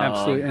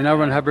 Absolutely. And L.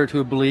 Ron Hubbard,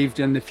 who believed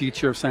in the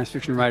future of science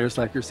fiction writers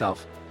like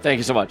yourself. Thank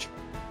you so much.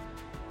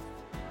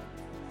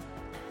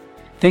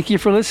 Thank you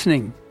for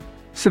listening.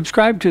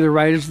 Subscribe to the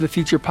Writers of the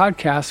Future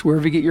podcast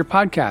wherever you get your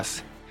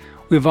podcasts.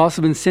 We've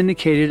also been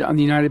syndicated on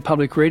the United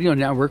Public Radio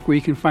Network, where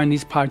you can find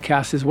these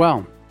podcasts as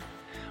well.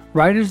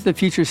 Writers of the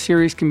Future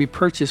series can be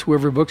purchased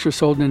wherever books are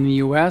sold in the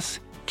U.S.,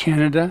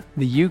 Canada,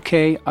 the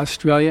UK,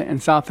 Australia,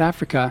 and South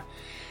Africa,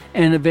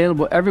 and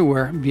available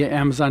everywhere via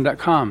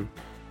Amazon.com.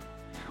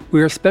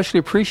 We are especially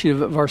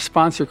appreciative of our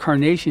sponsor,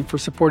 Carnation, for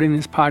supporting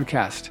this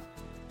podcast.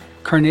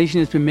 Carnation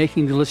has been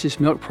making delicious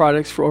milk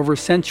products for over a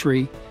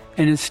century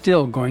and is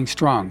still going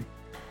strong.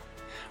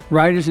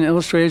 Writers and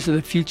Illustrators of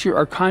the Future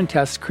are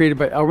contests created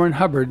by L. Ron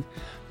Hubbard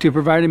to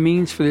provide a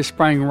means for the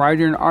aspiring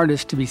writer and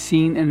artist to be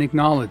seen and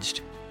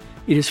acknowledged.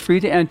 It is free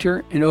to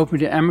enter and open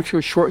to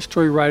amateur short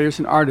story writers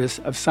and artists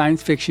of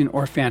science fiction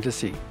or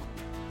fantasy.